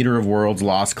the Eater of Worlds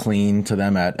lost clean to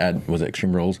them at was it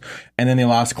Extreme Rules, and then they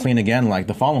lost clean again like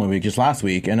the following week, just last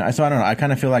week, and so I don't know. I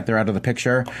kind of feel like they're out of the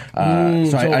picture. I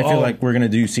feel like we're going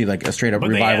to see like a straight up But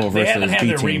Revival they versus haven't had B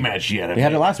their team. rematch yet. They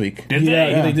had it last week. Did they?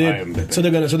 Yeah, they I did. am- So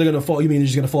they're gonna fall. You mean they're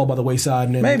just gonna fall by the wayside?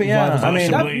 And then Maybe, yeah. Revival's- I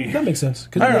mean, Possibly. that makes sense.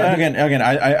 'Cause I don't know. yeah,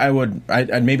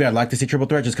 Again, I'd like to see triple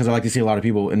threat just because I like to see a lot of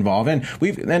people involved.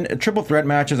 And triple threat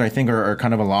matches I think are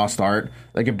kind of a lost art.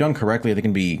 Like if done correctly, they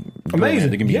can be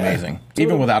Amazing. They can be Yeah. amazing,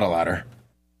 even without a ladder.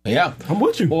 Yeah. I'm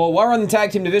with you. Well, while we're on the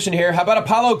tag team division here, how about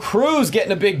Apollo Crews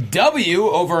getting a big W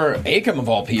over Akam of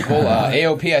all people?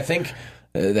 AOP, I think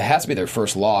that has to be their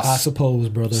first loss I suppose,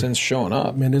 brother. since showing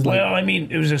up. Man, there's like Well, I mean,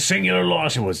 it was a singular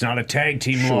loss. It was not a tag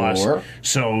team loss,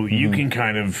 so you can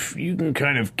kind of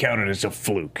count it as a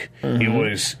fluke.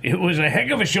 It was a heck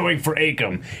of a showing for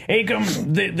Akam.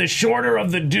 Akam, the shorter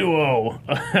of the duo,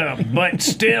 but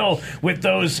still with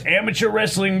those amateur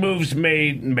wrestling moves,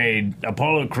 made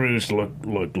Apollo Crews look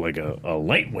like a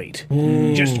lightweight.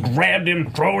 Just grabbed him,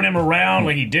 throwing him around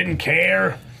like he didn't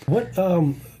care. what?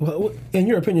 In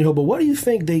your opinion, Hobo, what do you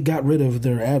think they got rid of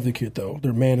their advocate though,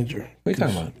 their manager? What are you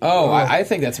talking about? Oh, I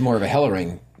think that's more of a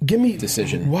Hellering Give me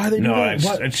decision. Why they do No, that?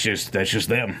 Why- that's just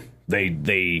them.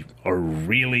 They are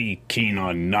really keen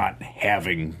on not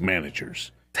having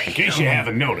managers. In case you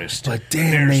haven't noticed, But damn,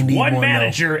 there's they need one one,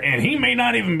 manager, and he may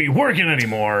not even be working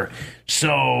anymore.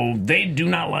 So they do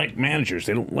not like managers.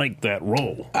 They don't like that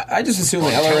role. I just assume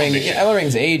that television.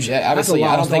 Ellering's age, obviously,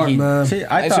 I don't lost think art, he... man. See,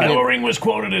 I assume thought that- Ellering was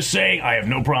quoted as saying, "I have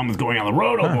no problem with going on the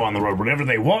road. I'll go on the road whenever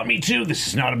they want me to. This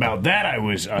is not about that. I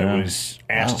was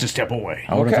asked to step away."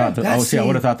 I would have Okay. thought. I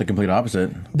would have thought the complete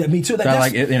opposite. me too. That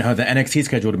That's, the NXT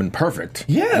schedule would have been perfect.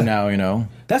 Yeah. And now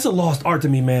that's a lost art to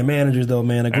me, man. Managers though,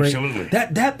 man, a great Absolutely.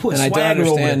 that put And I don't Swagger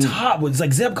over the understand- top. It's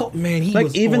like Zeb Cole, man. He like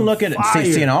was even on look at fire.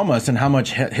 Cien Almas and how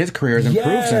much his career has improved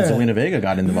Yeah. since Zelina Vega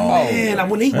got involved. Man,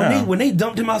 when they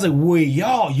dumped him, I was like, wait,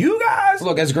 you guys?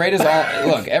 Look, as great as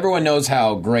look, everyone knows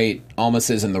how great Almas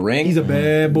is in the ring. He's a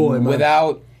bad boy, man.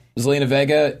 Without Zelina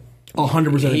Vega,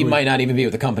 100%. he might not even be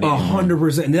with the company.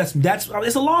 100%. And that's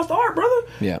it's a lost art, brother.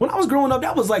 Yeah. When I was growing up,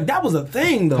 that was a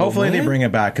thing, though. Hopefully man. they bring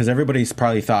it back because everybody's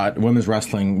probably thought women's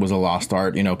wrestling was a lost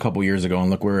art, a couple years ago, and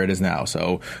look where it is now.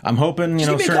 So I'm hoping,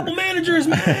 Give me a couple managers,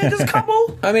 man. Just a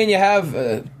couple. I mean, you have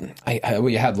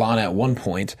you had Lana at one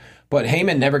point, but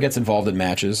Heyman never gets involved in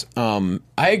matches. I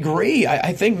agree.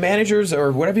 I think managers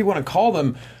or whatever you want to call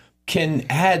them, can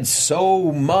add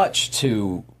so much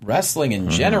to wrestling in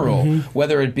general,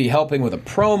 whether it be helping with a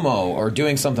promo or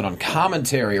doing something on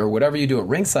commentary or whatever you do at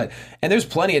ringside. And there's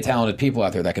plenty of talented people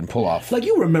out there that can pull off. Like,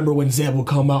 you remember when Zeb would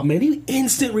come out, man? He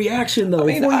instant reaction, though,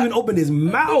 before he even opened his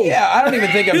mouth. Yeah, I don't even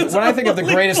think of, when I think of the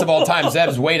greatest of all time,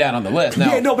 Zeb's way down on the list.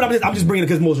 Now, Yeah, no, but I'm just bringing it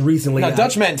because most recently. now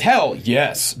Dutch Mantel,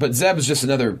 yes, but Zeb is just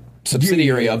another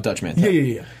subsidiary of Dutch Mantel.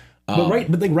 Yeah. But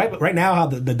think right now, how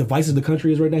the devices the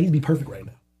country is right now, he'd be perfect right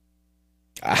now.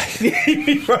 He'd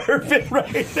be perfect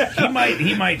right now.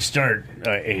 He might start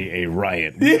a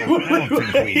riot. I don't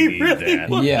think we need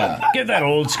that. Yeah. Get that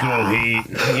old school heat.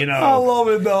 You know, I love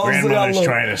it, though. grandmother's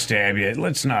trying to stab you.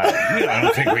 Let's not. I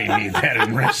don't think we need that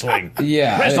in wrestling.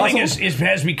 Yeah. Wrestling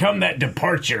has become that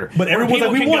departure. But everyone's where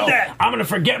like, people we can want go, that. I'm going to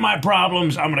forget my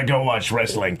problems. I'm going to go watch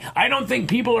wrestling. I don't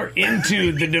think people are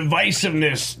into the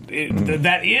divisiveness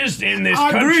that is in this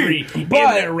country in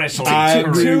their wrestling. I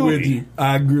agree currently. with you.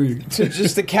 I agree.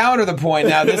 Just to counter the point,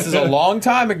 now this is a long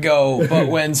time ago, but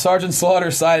when Sergeant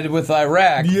Slaughter sided with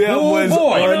Iraq, Yeah, oh it was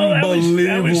boy, That was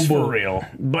unbelievable. for real.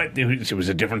 But it was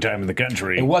a different time in the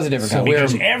country. It was a different time.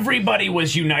 Because everybody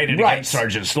was united Right. against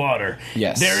Sergeant Slaughter.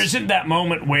 Yes. There isn't that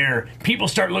moment where people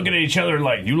start looking at each other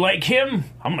like, you like him?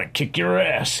 I'm going to kick your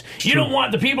ass. You don't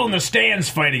want the people in the stands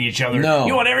fighting each other. No.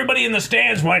 You want everybody in the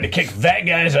stands wanting to kick that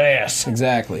guy's ass.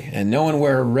 Exactly, and no one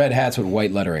wear red hats with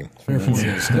white lettering. All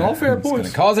fair It's going points.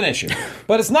 to cause an issue.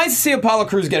 But it's nice to see Apollo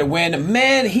Crews get a win.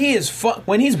 Man, he is fun.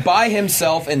 When he's by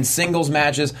himself in singles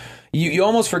matches, you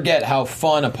almost forget how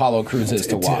fun Apollo Crews is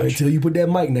to watch. Until you put that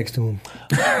mic next to him.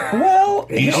 Well,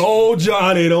 Oh,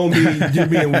 Johnny, don't be you're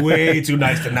being way too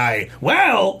nice tonight.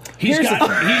 Well, He's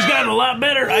gotten a lot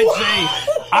better,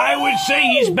 I would say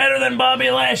he's better than Bobby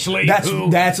Lashley,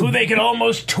 That's- who they could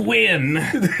almost twin.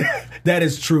 that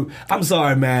is true. I'm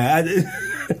sorry, man.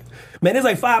 Man, there's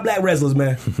like 5 black wrestlers,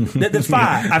 man. There's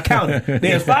 5. I counted.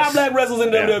 There's 5 black wrestlers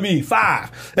in WWE.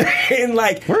 5. And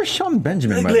like, Where's Sean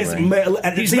Benjamin, by the listen, way?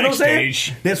 man, He's see what I'm saying?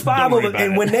 backstage. There's Don't 5 worry of them,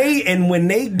 about and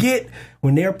it.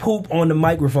 when they're poop on the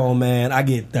microphone, man, I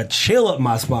get the chill up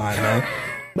my spine, man.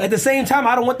 But at the same time,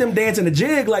 I don't want them dancing the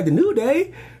jig like the New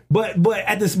Day.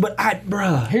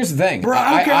 Bruh. here's the thing. Bruh,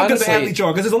 I don't care how good the honestly, athletes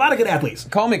are, because there's a lot of good athletes.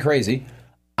 call me crazy.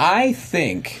 I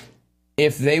think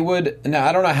if they would, now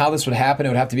I don't know how this would happen. It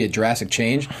would have to be a drastic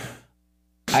change.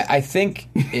 I think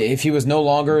if he was no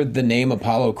longer the name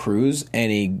Apollo Crews and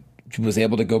he was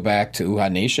able to go back to Uhaa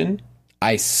Nation,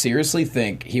 I seriously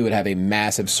think he would have a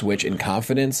massive switch in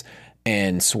confidence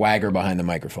and swagger behind the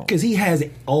microphone. Because he has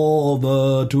all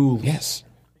the tools. Yes.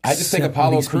 I just think Except when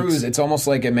Apollo he speaks. Crews, it's almost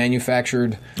like a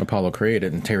manufactured. Apollo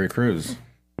created and Terry Crews.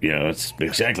 Yeah, that's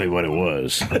exactly what it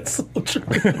was. That's so true.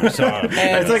 It's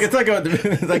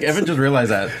like Evan just realized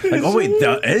that. Like, oh wait,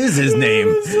 that is his name.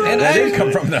 And That I did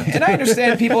come from them. And I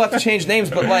understand people have to change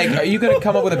names, but like, are you going to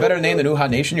come up with a better name than Uhaa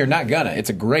Nation? You're not gonna. It's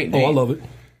a great name. Oh, I love it.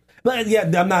 But yeah,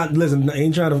 I'm not, listen, I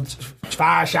ain't trying to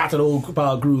fire shots at old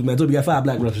Apollo Crews, man. So we got 5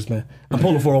 black wrestlers, man. I'm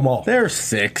pulling for them all. There's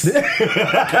 6.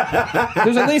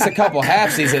 There's at least a couple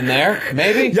halfsies in there,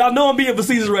 maybe. Y'all know I'm being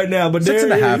facetious right now, but 6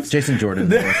 and a there half. is- Jason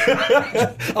Jordan.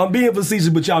 I'm being facetious,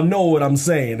 but y'all know what I'm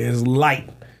saying. It's light.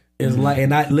 It's light.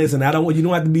 And I listen, you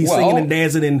don't have to be singing and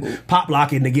dancing and pop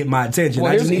locking to get my attention.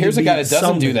 Well, I just need here's to a guy be that doesn't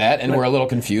something. do that, and we're a little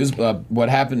confused. What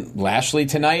happened Lashley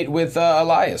tonight with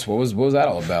Elias? What was that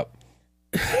all about?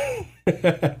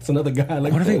 It's another guy.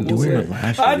 Like, What are they doing with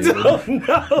Lashley? I dude? don't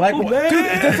know. Like, man.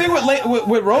 Dude, the thing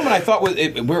with Roman, I thought was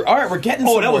we're all right. We're getting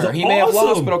Oh, somewhere. that was He may have lost,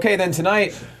 awesome. but okay. Then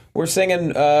tonight we're singing.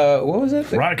 What was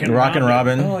it? Rock and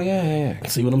Robin. Oh yeah.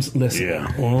 See what I'm listen.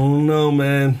 Yeah. Oh no,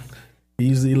 man.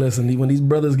 Easy, listen. When these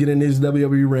brothers get in this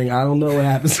WWE ring, I don't know what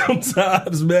happens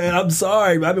sometimes, man. I'm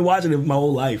sorry. I've been watching it my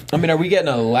whole life. I mean, are we getting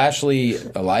a Lashley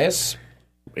Elias?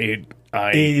 It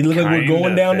looks like we're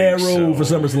going down that road for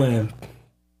SummerSlam.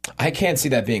 I can't see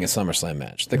that being a SummerSlam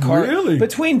match. The card Really?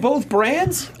 between both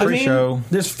brands. Pre-show.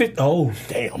 There's 50. Oh,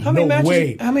 damn. How many no matches?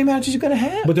 way. How many matches you gonna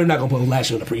have? But they're not going to put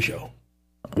Lashley on the pre-show.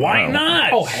 Why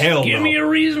not? Oh, hell Give no. me a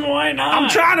reason why not. I'm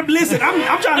trying to listen.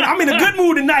 I'm in a good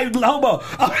mood tonight, hobo.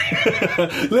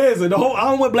 Listen, I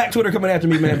don't want Black Twitter coming after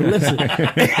me, man. But listen,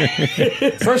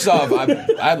 First off,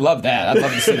 I'd love that. I'd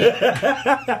love to see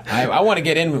that. I want to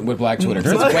get in with Black Twitter.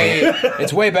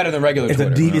 It's way better than regular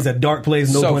Twitter. it's a dark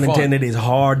place. No So pun fun. intended. It's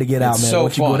hard to get out, It's man. so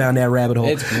Once you go fun. down that rabbit hole,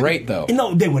 It's great though.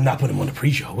 No, they would not put him on the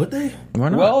pre-show, would they? Why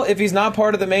not? Well, if he's not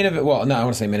part of the main event, well, no, I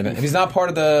want to say main event. If he's not part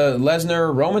of the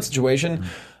Lesnar Roman situation,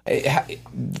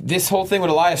 This whole thing with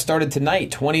Elias started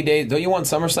tonight. 20 days. Don't you want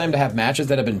SummerSlam to have matches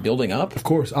that have been building up? Of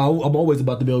course, I'm always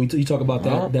about the build. You talk about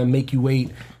that make you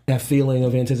wait, that feeling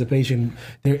of anticipation.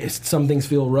 Some things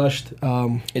feel rushed.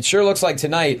 It sure looks like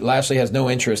tonight Lashley has no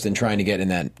interest in trying to get in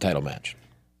that title match.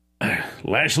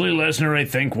 Lashley Lesnar, I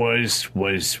think, was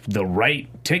the right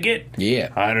ticket. Yeah,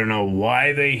 I don't know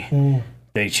why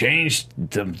they changed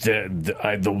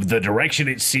the direction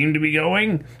it seemed to be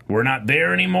going. We're not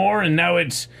there anymore, and now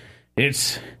it's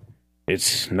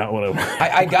not what I want.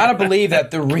 I gotta believe that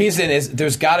the reason is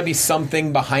there's got to be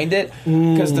something behind it,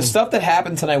 because the stuff that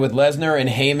happened tonight with Lesnar and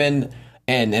Heyman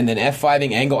and then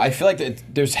F5ing Angle, I feel like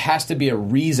there has to be a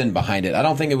reason behind it. I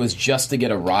don't think it was just to get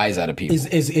a rise out of people.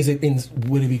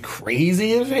 Would it be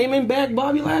crazy if Heyman backed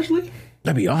Bobby Lashley?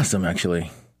 That'd be awesome, actually.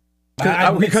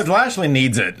 Because Lashley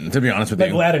needs it, to be honest with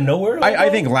you. Like out of nowhere? I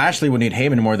think Lashley would need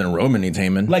Heyman more than Roman needs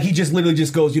Heyman. Like he just literally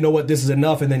just goes, you know what, this is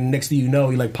enough, and then next thing you know,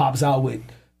 he like pops out with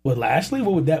Lashley.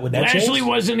 What would that Lashley change?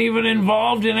 wasn't even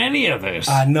involved in any of this.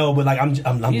 I know, but like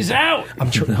he's out.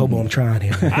 Hold on, I'm trying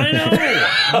here. I know,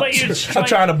 but I'm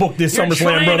trying to book this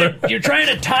SummerSlam, brother. You're trying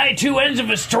to tie two ends of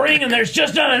a string, and there's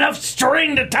just not enough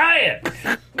string to tie it.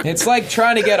 It's like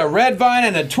trying to get a red vine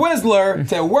and a Twizzler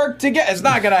to work together. It's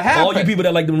not going to happen. All you people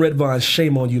that like them red vines,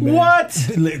 shame on you, man. What?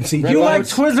 See, you like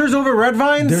Twizzlers over red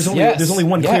vines? There's only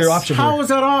one clear option. How is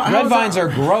that all? Red vines are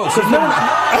gross.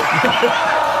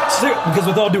 Because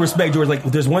with all due respect, George, like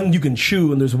there's one you can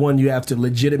chew and there's one you have to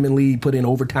legitimately put in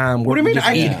overtime. What do you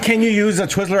mean? Can you use a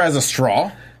Twizzler as a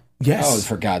straw? Yes. Oh,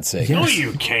 for God's sake. No,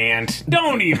 you can't.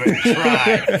 Don't even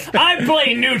try. I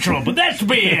play neutral, but that's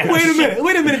BS.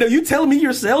 Wait a minute, though. You telling me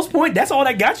your sales point, that's all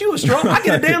that got you? A straw? I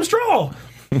get a damn straw.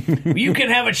 You can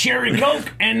have a cherry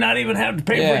Coke and not even have to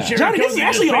pay for a cherry Johnny, Coke. this is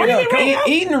actually argument right now.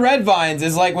 Eating red vines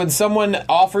is like when someone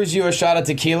offers you a shot of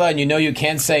tequila and you know you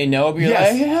can't say no, but you're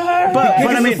like,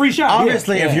 but I mean, free shot.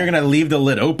 Obviously, if you're going to leave the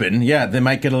lid open, they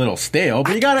might get a little stale,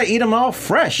 but you got to eat them all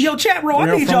fresh. Yo, chat roll,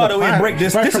 I need y'all to break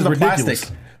this. This is ridiculous.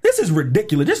 Plastic. This is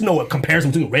ridiculous. There's no comparison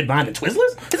between red vine and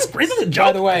Twizzlers. This is a joke.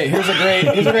 By the way, here's a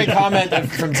great comment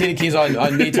from Tina Keys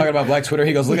on me talking about Black Twitter.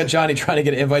 He goes, "Look at Johnny trying to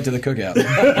get an invite to the cookout."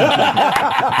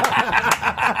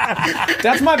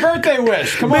 That's my birthday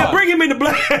wish. Come on, bring him in the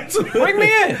Black. Bring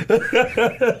me in.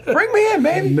 Bring me in,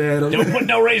 baby. Man, don't put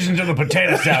no raisins in the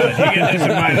potato salad. You get this in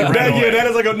mind right away. That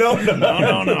is like a no.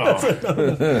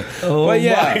 Oh, but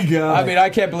yeah, my God. I mean, I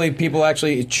can't believe people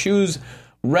actually choose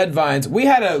red vines. We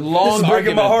had a long This is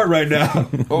breaking my heart right now.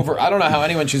 over. I don't know how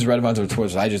anyone chooses red vines over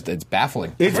Twizzlers. It's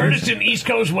baffling. I've heard it's an East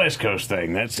Coast West Coast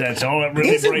thing. That's all it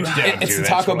really breaks down to. It's the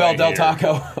Taco Bell Del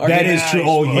Taco. That is true.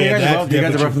 Oh yeah, you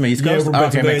guys are both from the East Coast. Yeah,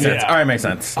 okay, makes sense. Yeah. All right, makes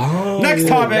sense. Oh, Next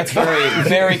topic. That's very,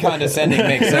 very condescending.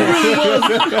 Makes sense.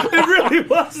 It really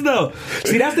was though.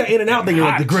 See, that's the In and Out thing.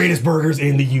 Like the greatest burgers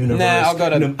in the universe. Nah, I'll go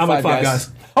to I'm like Five Guys.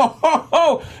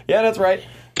 Oh, yeah, that's right.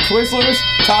 Twizzlers,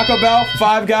 Taco Bell,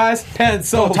 Five Guys,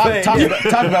 Pennsylvania. Taco Bell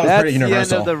is That's pretty the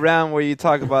universal. end of the round where you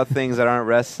talk about things that aren't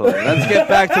wrestling. Let's get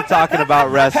back to talking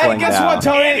about wrestling. Hey, guess now. what,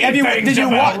 Tony?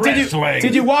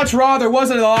 Did you watch Raw? There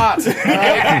wasn't a lot.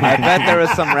 I bet there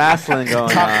was some wrestling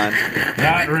going on.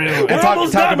 Not really. And Taco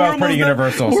Bell is pretty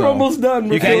universal. We're almost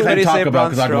done. You can't even Anybody say Taco Bell Braun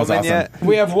because Taco Bell's Strowman awesome. yet?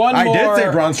 We have one more. I did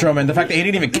say Braun Strowman. The fact that he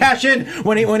didn't even cash in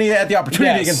when he had the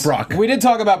opportunity Yes. against Brock. We did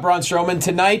talk about Braun Strowman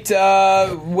tonight.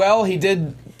 He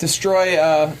did destroy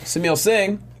Samuel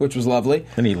Singh, which was lovely.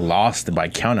 And he lost by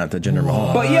count out to Jinder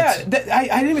Mahal. But yeah, I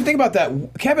didn't even think about that.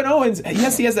 Kevin Owens,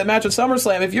 yes, he has that match at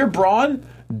SummerSlam. If you're Braun,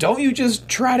 don't you just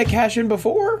try to cash in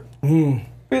before? They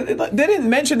didn't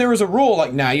mention there was a rule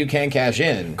like, nah, you can't cash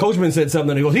in. Coachman said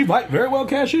something. He goes, he might very well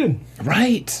cash in.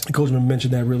 Right. Coachman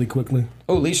mentioned that really quickly.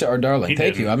 Oh, Leisha, our darling,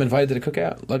 thank you. I'm invited to the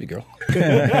cookout. Love you, girl.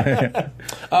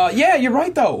 Yeah, you're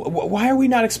right, though. Why are we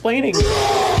not explaining?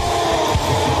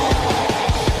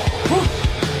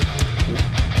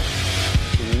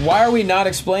 Why are we not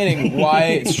explaining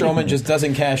why Strowman just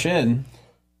doesn't cash in?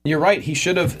 You're right. He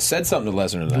should have said something to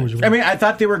Lesnar tonight. I mean, I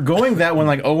thought they were going that when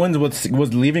like Owens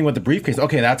was leaving with the briefcase.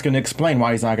 Okay, that's going to explain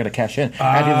why he's not going to cash in at the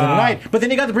end of the night. But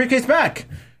then he got the briefcase back.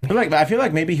 I feel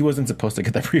like maybe he wasn't supposed to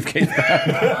get that briefcase back.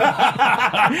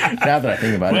 Now that I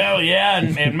think about it. Well, yeah,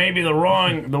 and maybe the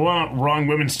wrong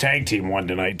women's tag team won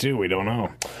tonight too. We don't know.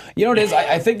 You know what it is?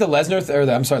 I think the Lesnar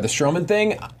the Strowman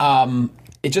thing.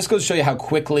 It just goes to show you how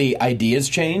quickly ideas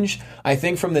change. I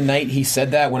think from the night he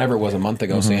said that, whenever it was a month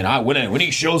ago, saying, when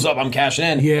he shows up, I'm cashing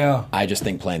in. Yeah. I just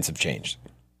think plans have changed.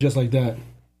 Just like that.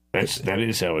 That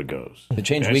is how it goes. They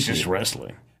change That's weekly. just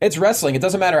wrestling. It's wrestling. It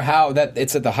doesn't matter how that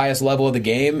it's at the highest level of the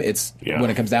game. It's when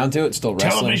it comes down to it, it's still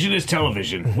wrestling. Television is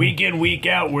television. Week in, week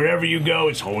out, wherever you go,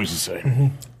 it's always the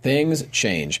same. Things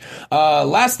change.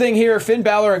 Last thing here, Finn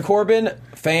Balor and Corbin,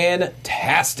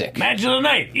 fantastic. Match of the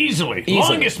night, easily.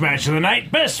 Longest match of the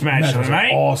night, best match of the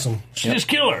night. Awesome. Just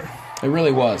killer. It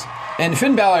really was. And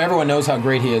Finn Balor, everyone knows how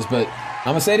great he is, but I'm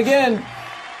going to say it again.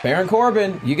 Baron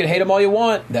Corbin, you can hate him all you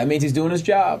want. That means he's doing his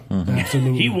job.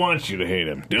 Absolutely. He wants you to hate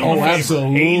him. Do Oh, him a favor.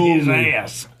 absolutely. Hate his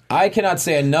ass. I cannot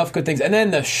say enough good things. And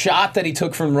then the shot that he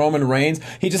took from Roman Reigns,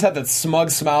 he just had that smug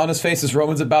smile on his face as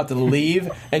Roman's about to leave.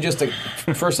 And just,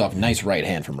 first off, nice right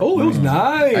hand from Roman. Oh, it was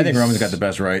nice. I think Roman's got the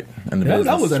best right in the business.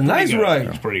 That was a nice right.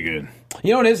 It's pretty good.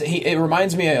 You know what it is? It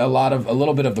reminds me a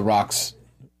little bit of The Rock's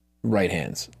right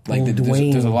hands. Like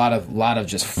there's a lot of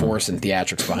just force and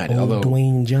theatrics behind it. Although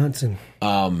Dwayne Johnson.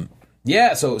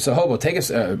 Yeah, so Hobo, take us,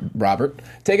 Robert,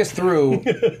 take us through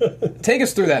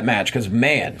that match because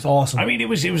man, It's awesome. I mean, it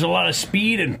was a lot of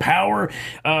speed and power.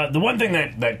 The one thing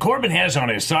that Corbin has on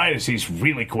his side is he's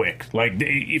really quick. Like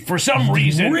for some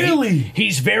reason, Really?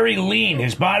 he's very lean.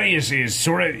 His body is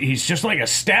sort of he's just like a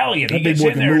stallion. That He big gets boy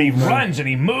in can there and he move, man. runs and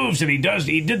he moves and he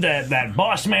did that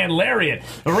boss man lariat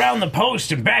around the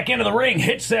post and back into the ring,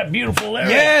 hits that beautiful lariat.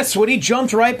 yes, when he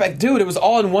jumped right back, dude, it was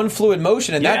all in one fluid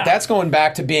motion, and Yeah. that's going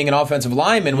back to being an offensive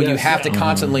lineman when you Yes. have to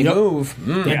constantly Yep. move.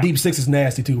 that Yeah. deep six is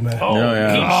nasty too, man. Oh,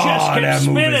 yeah. he just Oh, kept that move is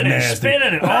spinning and nasty.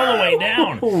 spinning it all the way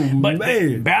down. Oh, But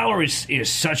man. Balor is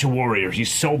such a warrior.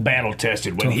 He's so battle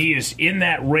tested. When he is in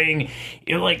that ring,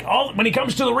 when he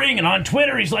comes to the ring and on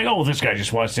Twitter, he's like, "Oh, this guy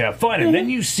just wants to have fun." And then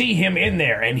you see him in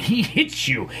there, and he hits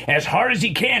you as hard as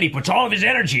he can. He puts all of his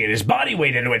energy and his body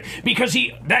weight into it because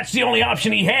that's the only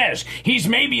option he has. He's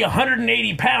maybe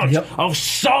 180 pounds Yep. of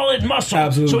solid muscle,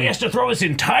 Absolutely. so he has to throw his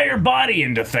entire body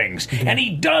into things, and he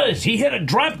does. He hit a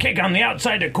drop kick on the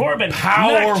outside to Corbin,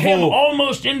 knocked him Powerful.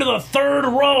 almost into the third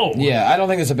row. Yeah, I don't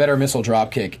think there's a better missile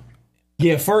drop kick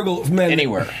Yeah, Fergal, man.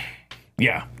 anywhere.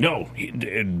 Yeah, no,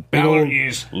 Balor old-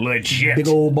 is legit. Big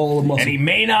old ball of muscle. And he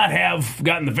may not have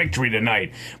gotten the victory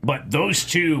tonight, but those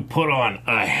two put on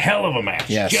a hell of a match.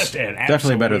 Yes. Just an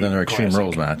Definitely better than their absolute Extreme classic.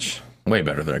 Rules match. Way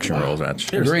better than their Extreme Rules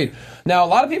match. Agreed. Now, a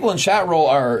lot of people in chat roll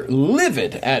are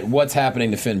livid at what's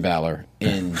happening to Finn Balor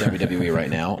in WWE right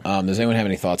now. Does anyone have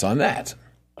any thoughts on that?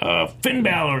 Finn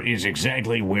Balor is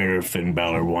exactly where Finn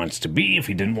Balor wants to be. If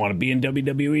he didn't want to be in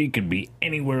WWE, he could be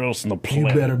anywhere else on the You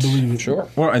planet. better believe it. Sure.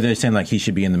 Or are they saying like he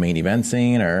should be in the main event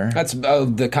scene, or That's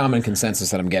the common consensus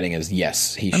that I'm getting is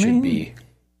yes, he should be.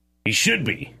 He should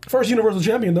be. First Universal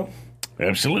Champion, though.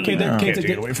 Absolutely. Can't Can't take take it.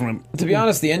 it away from him. To be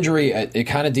honest, the injury it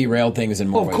kind of derailed things in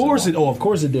more ways. Of course than it. Oh, of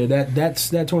course it did. That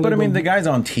tornado. But I mean, the guy's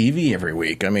on TV every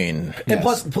week. I mean, And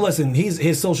plus, listen,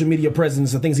 his social media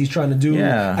presence, the things he's trying to do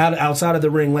Yeah. outside of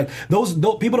the ring, like those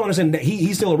people don't understand that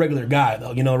he's still a regular guy,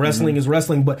 though. You know, wrestling is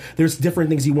wrestling, but there's different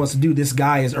things he wants to do. This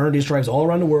guy has earned his stripes all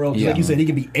around the world. Yeah. Like you said, he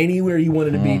can be anywhere he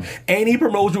wanted to be. Any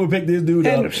promotion would pick this dude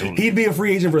up. Absolutely. He'd be a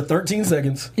free agent for 13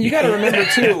 seconds. You got to remember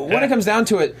too, when it comes down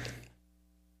to it,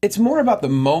 it's more about the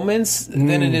moments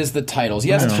than it is the titles.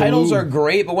 Yes, titles are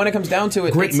great, but when it comes down to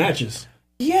it, Great it's- matches.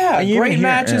 Yeah, you great even hear-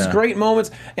 matches, yeah. great moments.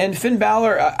 And Finn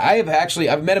Balor, I've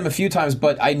met him a few times,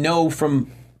 but I know from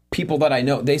people that I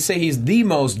know, they say he's the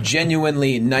most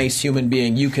genuinely nice human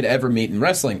being you could ever meet in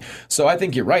wrestling. So I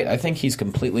think you're right. I think he's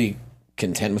completely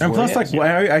content with and where plus, he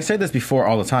like is. I say this before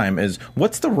all the time: is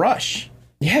what's the rush?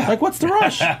 Yeah. Like, what's the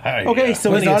rush? Okay, Yeah.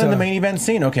 so Plenty he's not of in the time. main event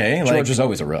scene. Okay, George is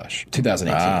always a rush.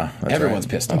 2018. that's Everyone's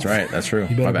right. pissed off. That's right. That's true.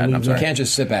 better My bad. believe I'm that. sorry. You can't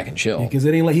just sit back and chill. Because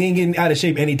it ain't like he ain't getting out of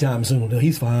shape anytime soon. No,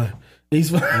 he's fine. He's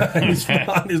fine. He's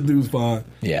fine. This dude's fine.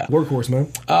 Yeah. Workhorse, man.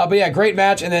 But yeah, great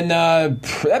match. And then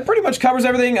that pretty much covers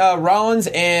everything. Rollins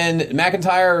and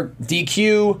McIntyre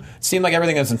DQ. Seemed like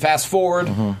everything was in fast forward.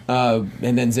 And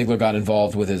then Ziggler got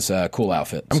involved with his cool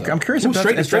outfit. So. I'm curious Ooh, if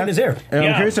that's straighten his hair. I'm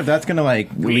Yeah. curious if that's gonna like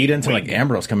lead into wait. like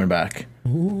Ambrose coming back.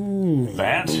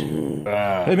 That?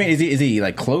 I mean, is he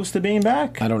like close to being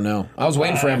back? I don't know. I was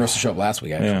waiting for Ambrose to show up last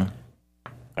week, actually. Yeah.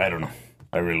 I don't know.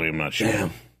 I really am not sure.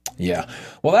 Yeah.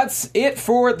 Well, that's it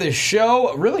for the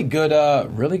show. Really good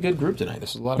group tonight.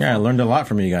 This was a lot of Yeah, I fun. learned a lot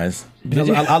from you guys.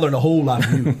 I learned a whole lot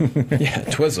from you. Yeah,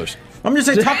 Twizzlers. I'm just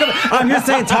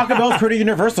saying Taco Bell's pretty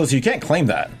universal, so you can't claim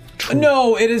that.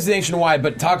 No, it is nationwide,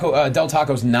 but Del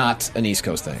Taco's not an East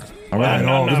Coast thing. I'm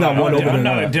no, there's not one open I'm in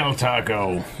not there. a Del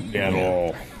Taco at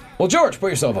all. Well, George, put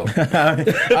yourself over.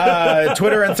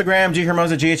 Twitter, Instagram, G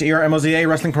Hermosa, GHERMOZA,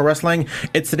 Wrestling Pro Wrestling.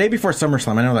 It's the day before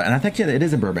SummerSlam. I know that, and I think it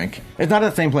is in Burbank. It's not at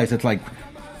the same place. It's like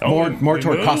more we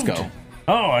toward moved. Costco.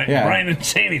 Brian didn't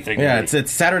say anything. Yeah,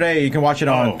 it's Saturday. You can watch it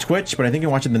on Twitch, but I think you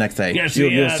can watch it the next day. Yeah,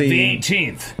 you'll see the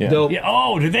 18th. Yeah. Dope. Yeah.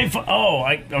 Oh, did they?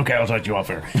 Okay, I'll talk to you off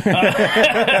air.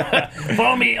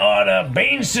 Follow me on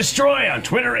Baines Destroy on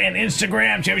Twitter and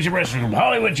Instagram. Championship Wrestling from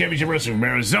Hollywood, Championship Wrestling from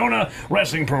Arizona,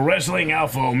 Wrestling Pro Wrestling,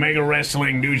 Alpha Omega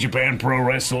Wrestling, New Japan Pro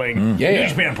Wrestling, New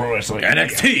Japan Pro Wrestling,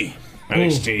 NXT.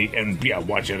 NXT, and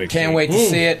watch NXT. Can't wait to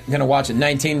see it. Gonna watch it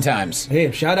 19 times. Hey,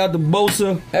 shout out to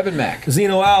Bosa, Evan Mack,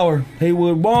 Casino Hour,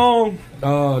 Haywood Wong,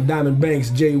 Diamond Banks,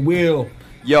 Jay Will,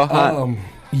 Johan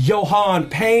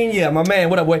Pena, my man.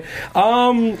 What up, boy?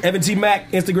 Evan T.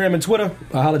 Mack, Instagram and Twitter.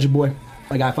 Holla at your boy.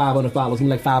 I got 500 followers. I'm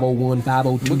like 501,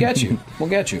 502. We'll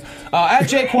get you. At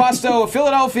Jay Quasto,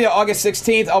 Philadelphia, August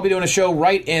 16th. I'll be doing a show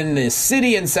right in the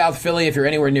city in South Philly. If you're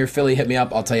anywhere near Philly, hit me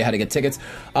up. I'll tell you how to get tickets.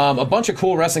 A bunch of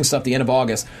cool wrestling stuff the end of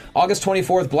August. August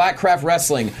 24th, Blackcraft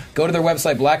Wrestling. Go to their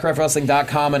website,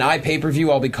 blackcraftwrestling.com. An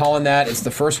iPay-per-view, I'll be calling that. It's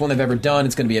the first one they've ever done.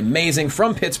 It's going to be amazing.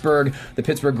 From Pittsburgh, the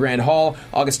Pittsburgh Grand Hall.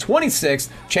 August 26th,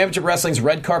 Championship Wrestling's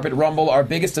Red Carpet Rumble, our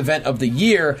biggest event of the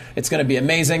year. It's going to be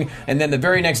amazing. And then the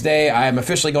very next day, I am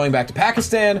officially going back to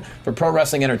Pakistan for Pro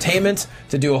Wrestling Entertainment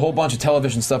to do a whole bunch of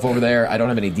television stuff over there. I don't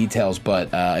have any details, but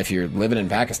if you're living in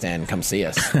Pakistan, come see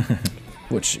us,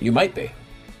 which you might be.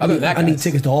 Other than that, I need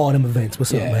tickets to all them events.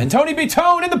 What's up, man? And Tony B.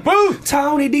 Tone in the booth.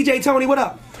 Tony, DJ Tony, what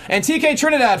up? And TK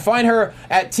Trinidad, find her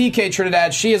at TK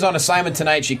Trinidad. She is on assignment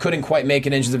tonight. She couldn't quite make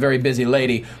it in. She's a very busy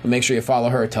lady. But make sure you follow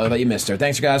her. Tell her that you missed her.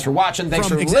 Thanks, guys, for watching. Thanks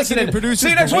for listening. See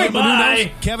you next week.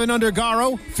 Bye. Kevin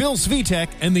Undergaro, Phil Svitek,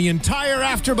 and the entire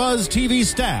AfterBuzz TV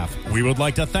staff. We would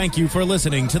like to thank you for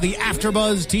listening to the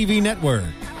AfterBuzz TV network.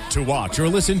 To watch or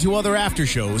listen to other after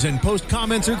shows and post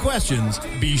comments or questions,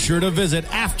 be sure to visit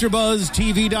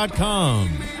AfterBuzzTV.com.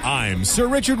 I'm Sir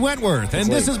Richard Wentworth, and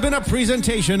this has been a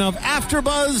presentation of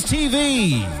AfterBuzz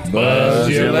TV. Buzz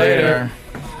you later.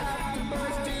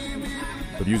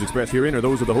 The views expressed herein are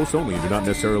those of the hosts only and do not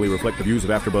necessarily reflect the views of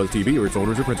AfterBuzz TV or its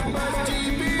owners or principals.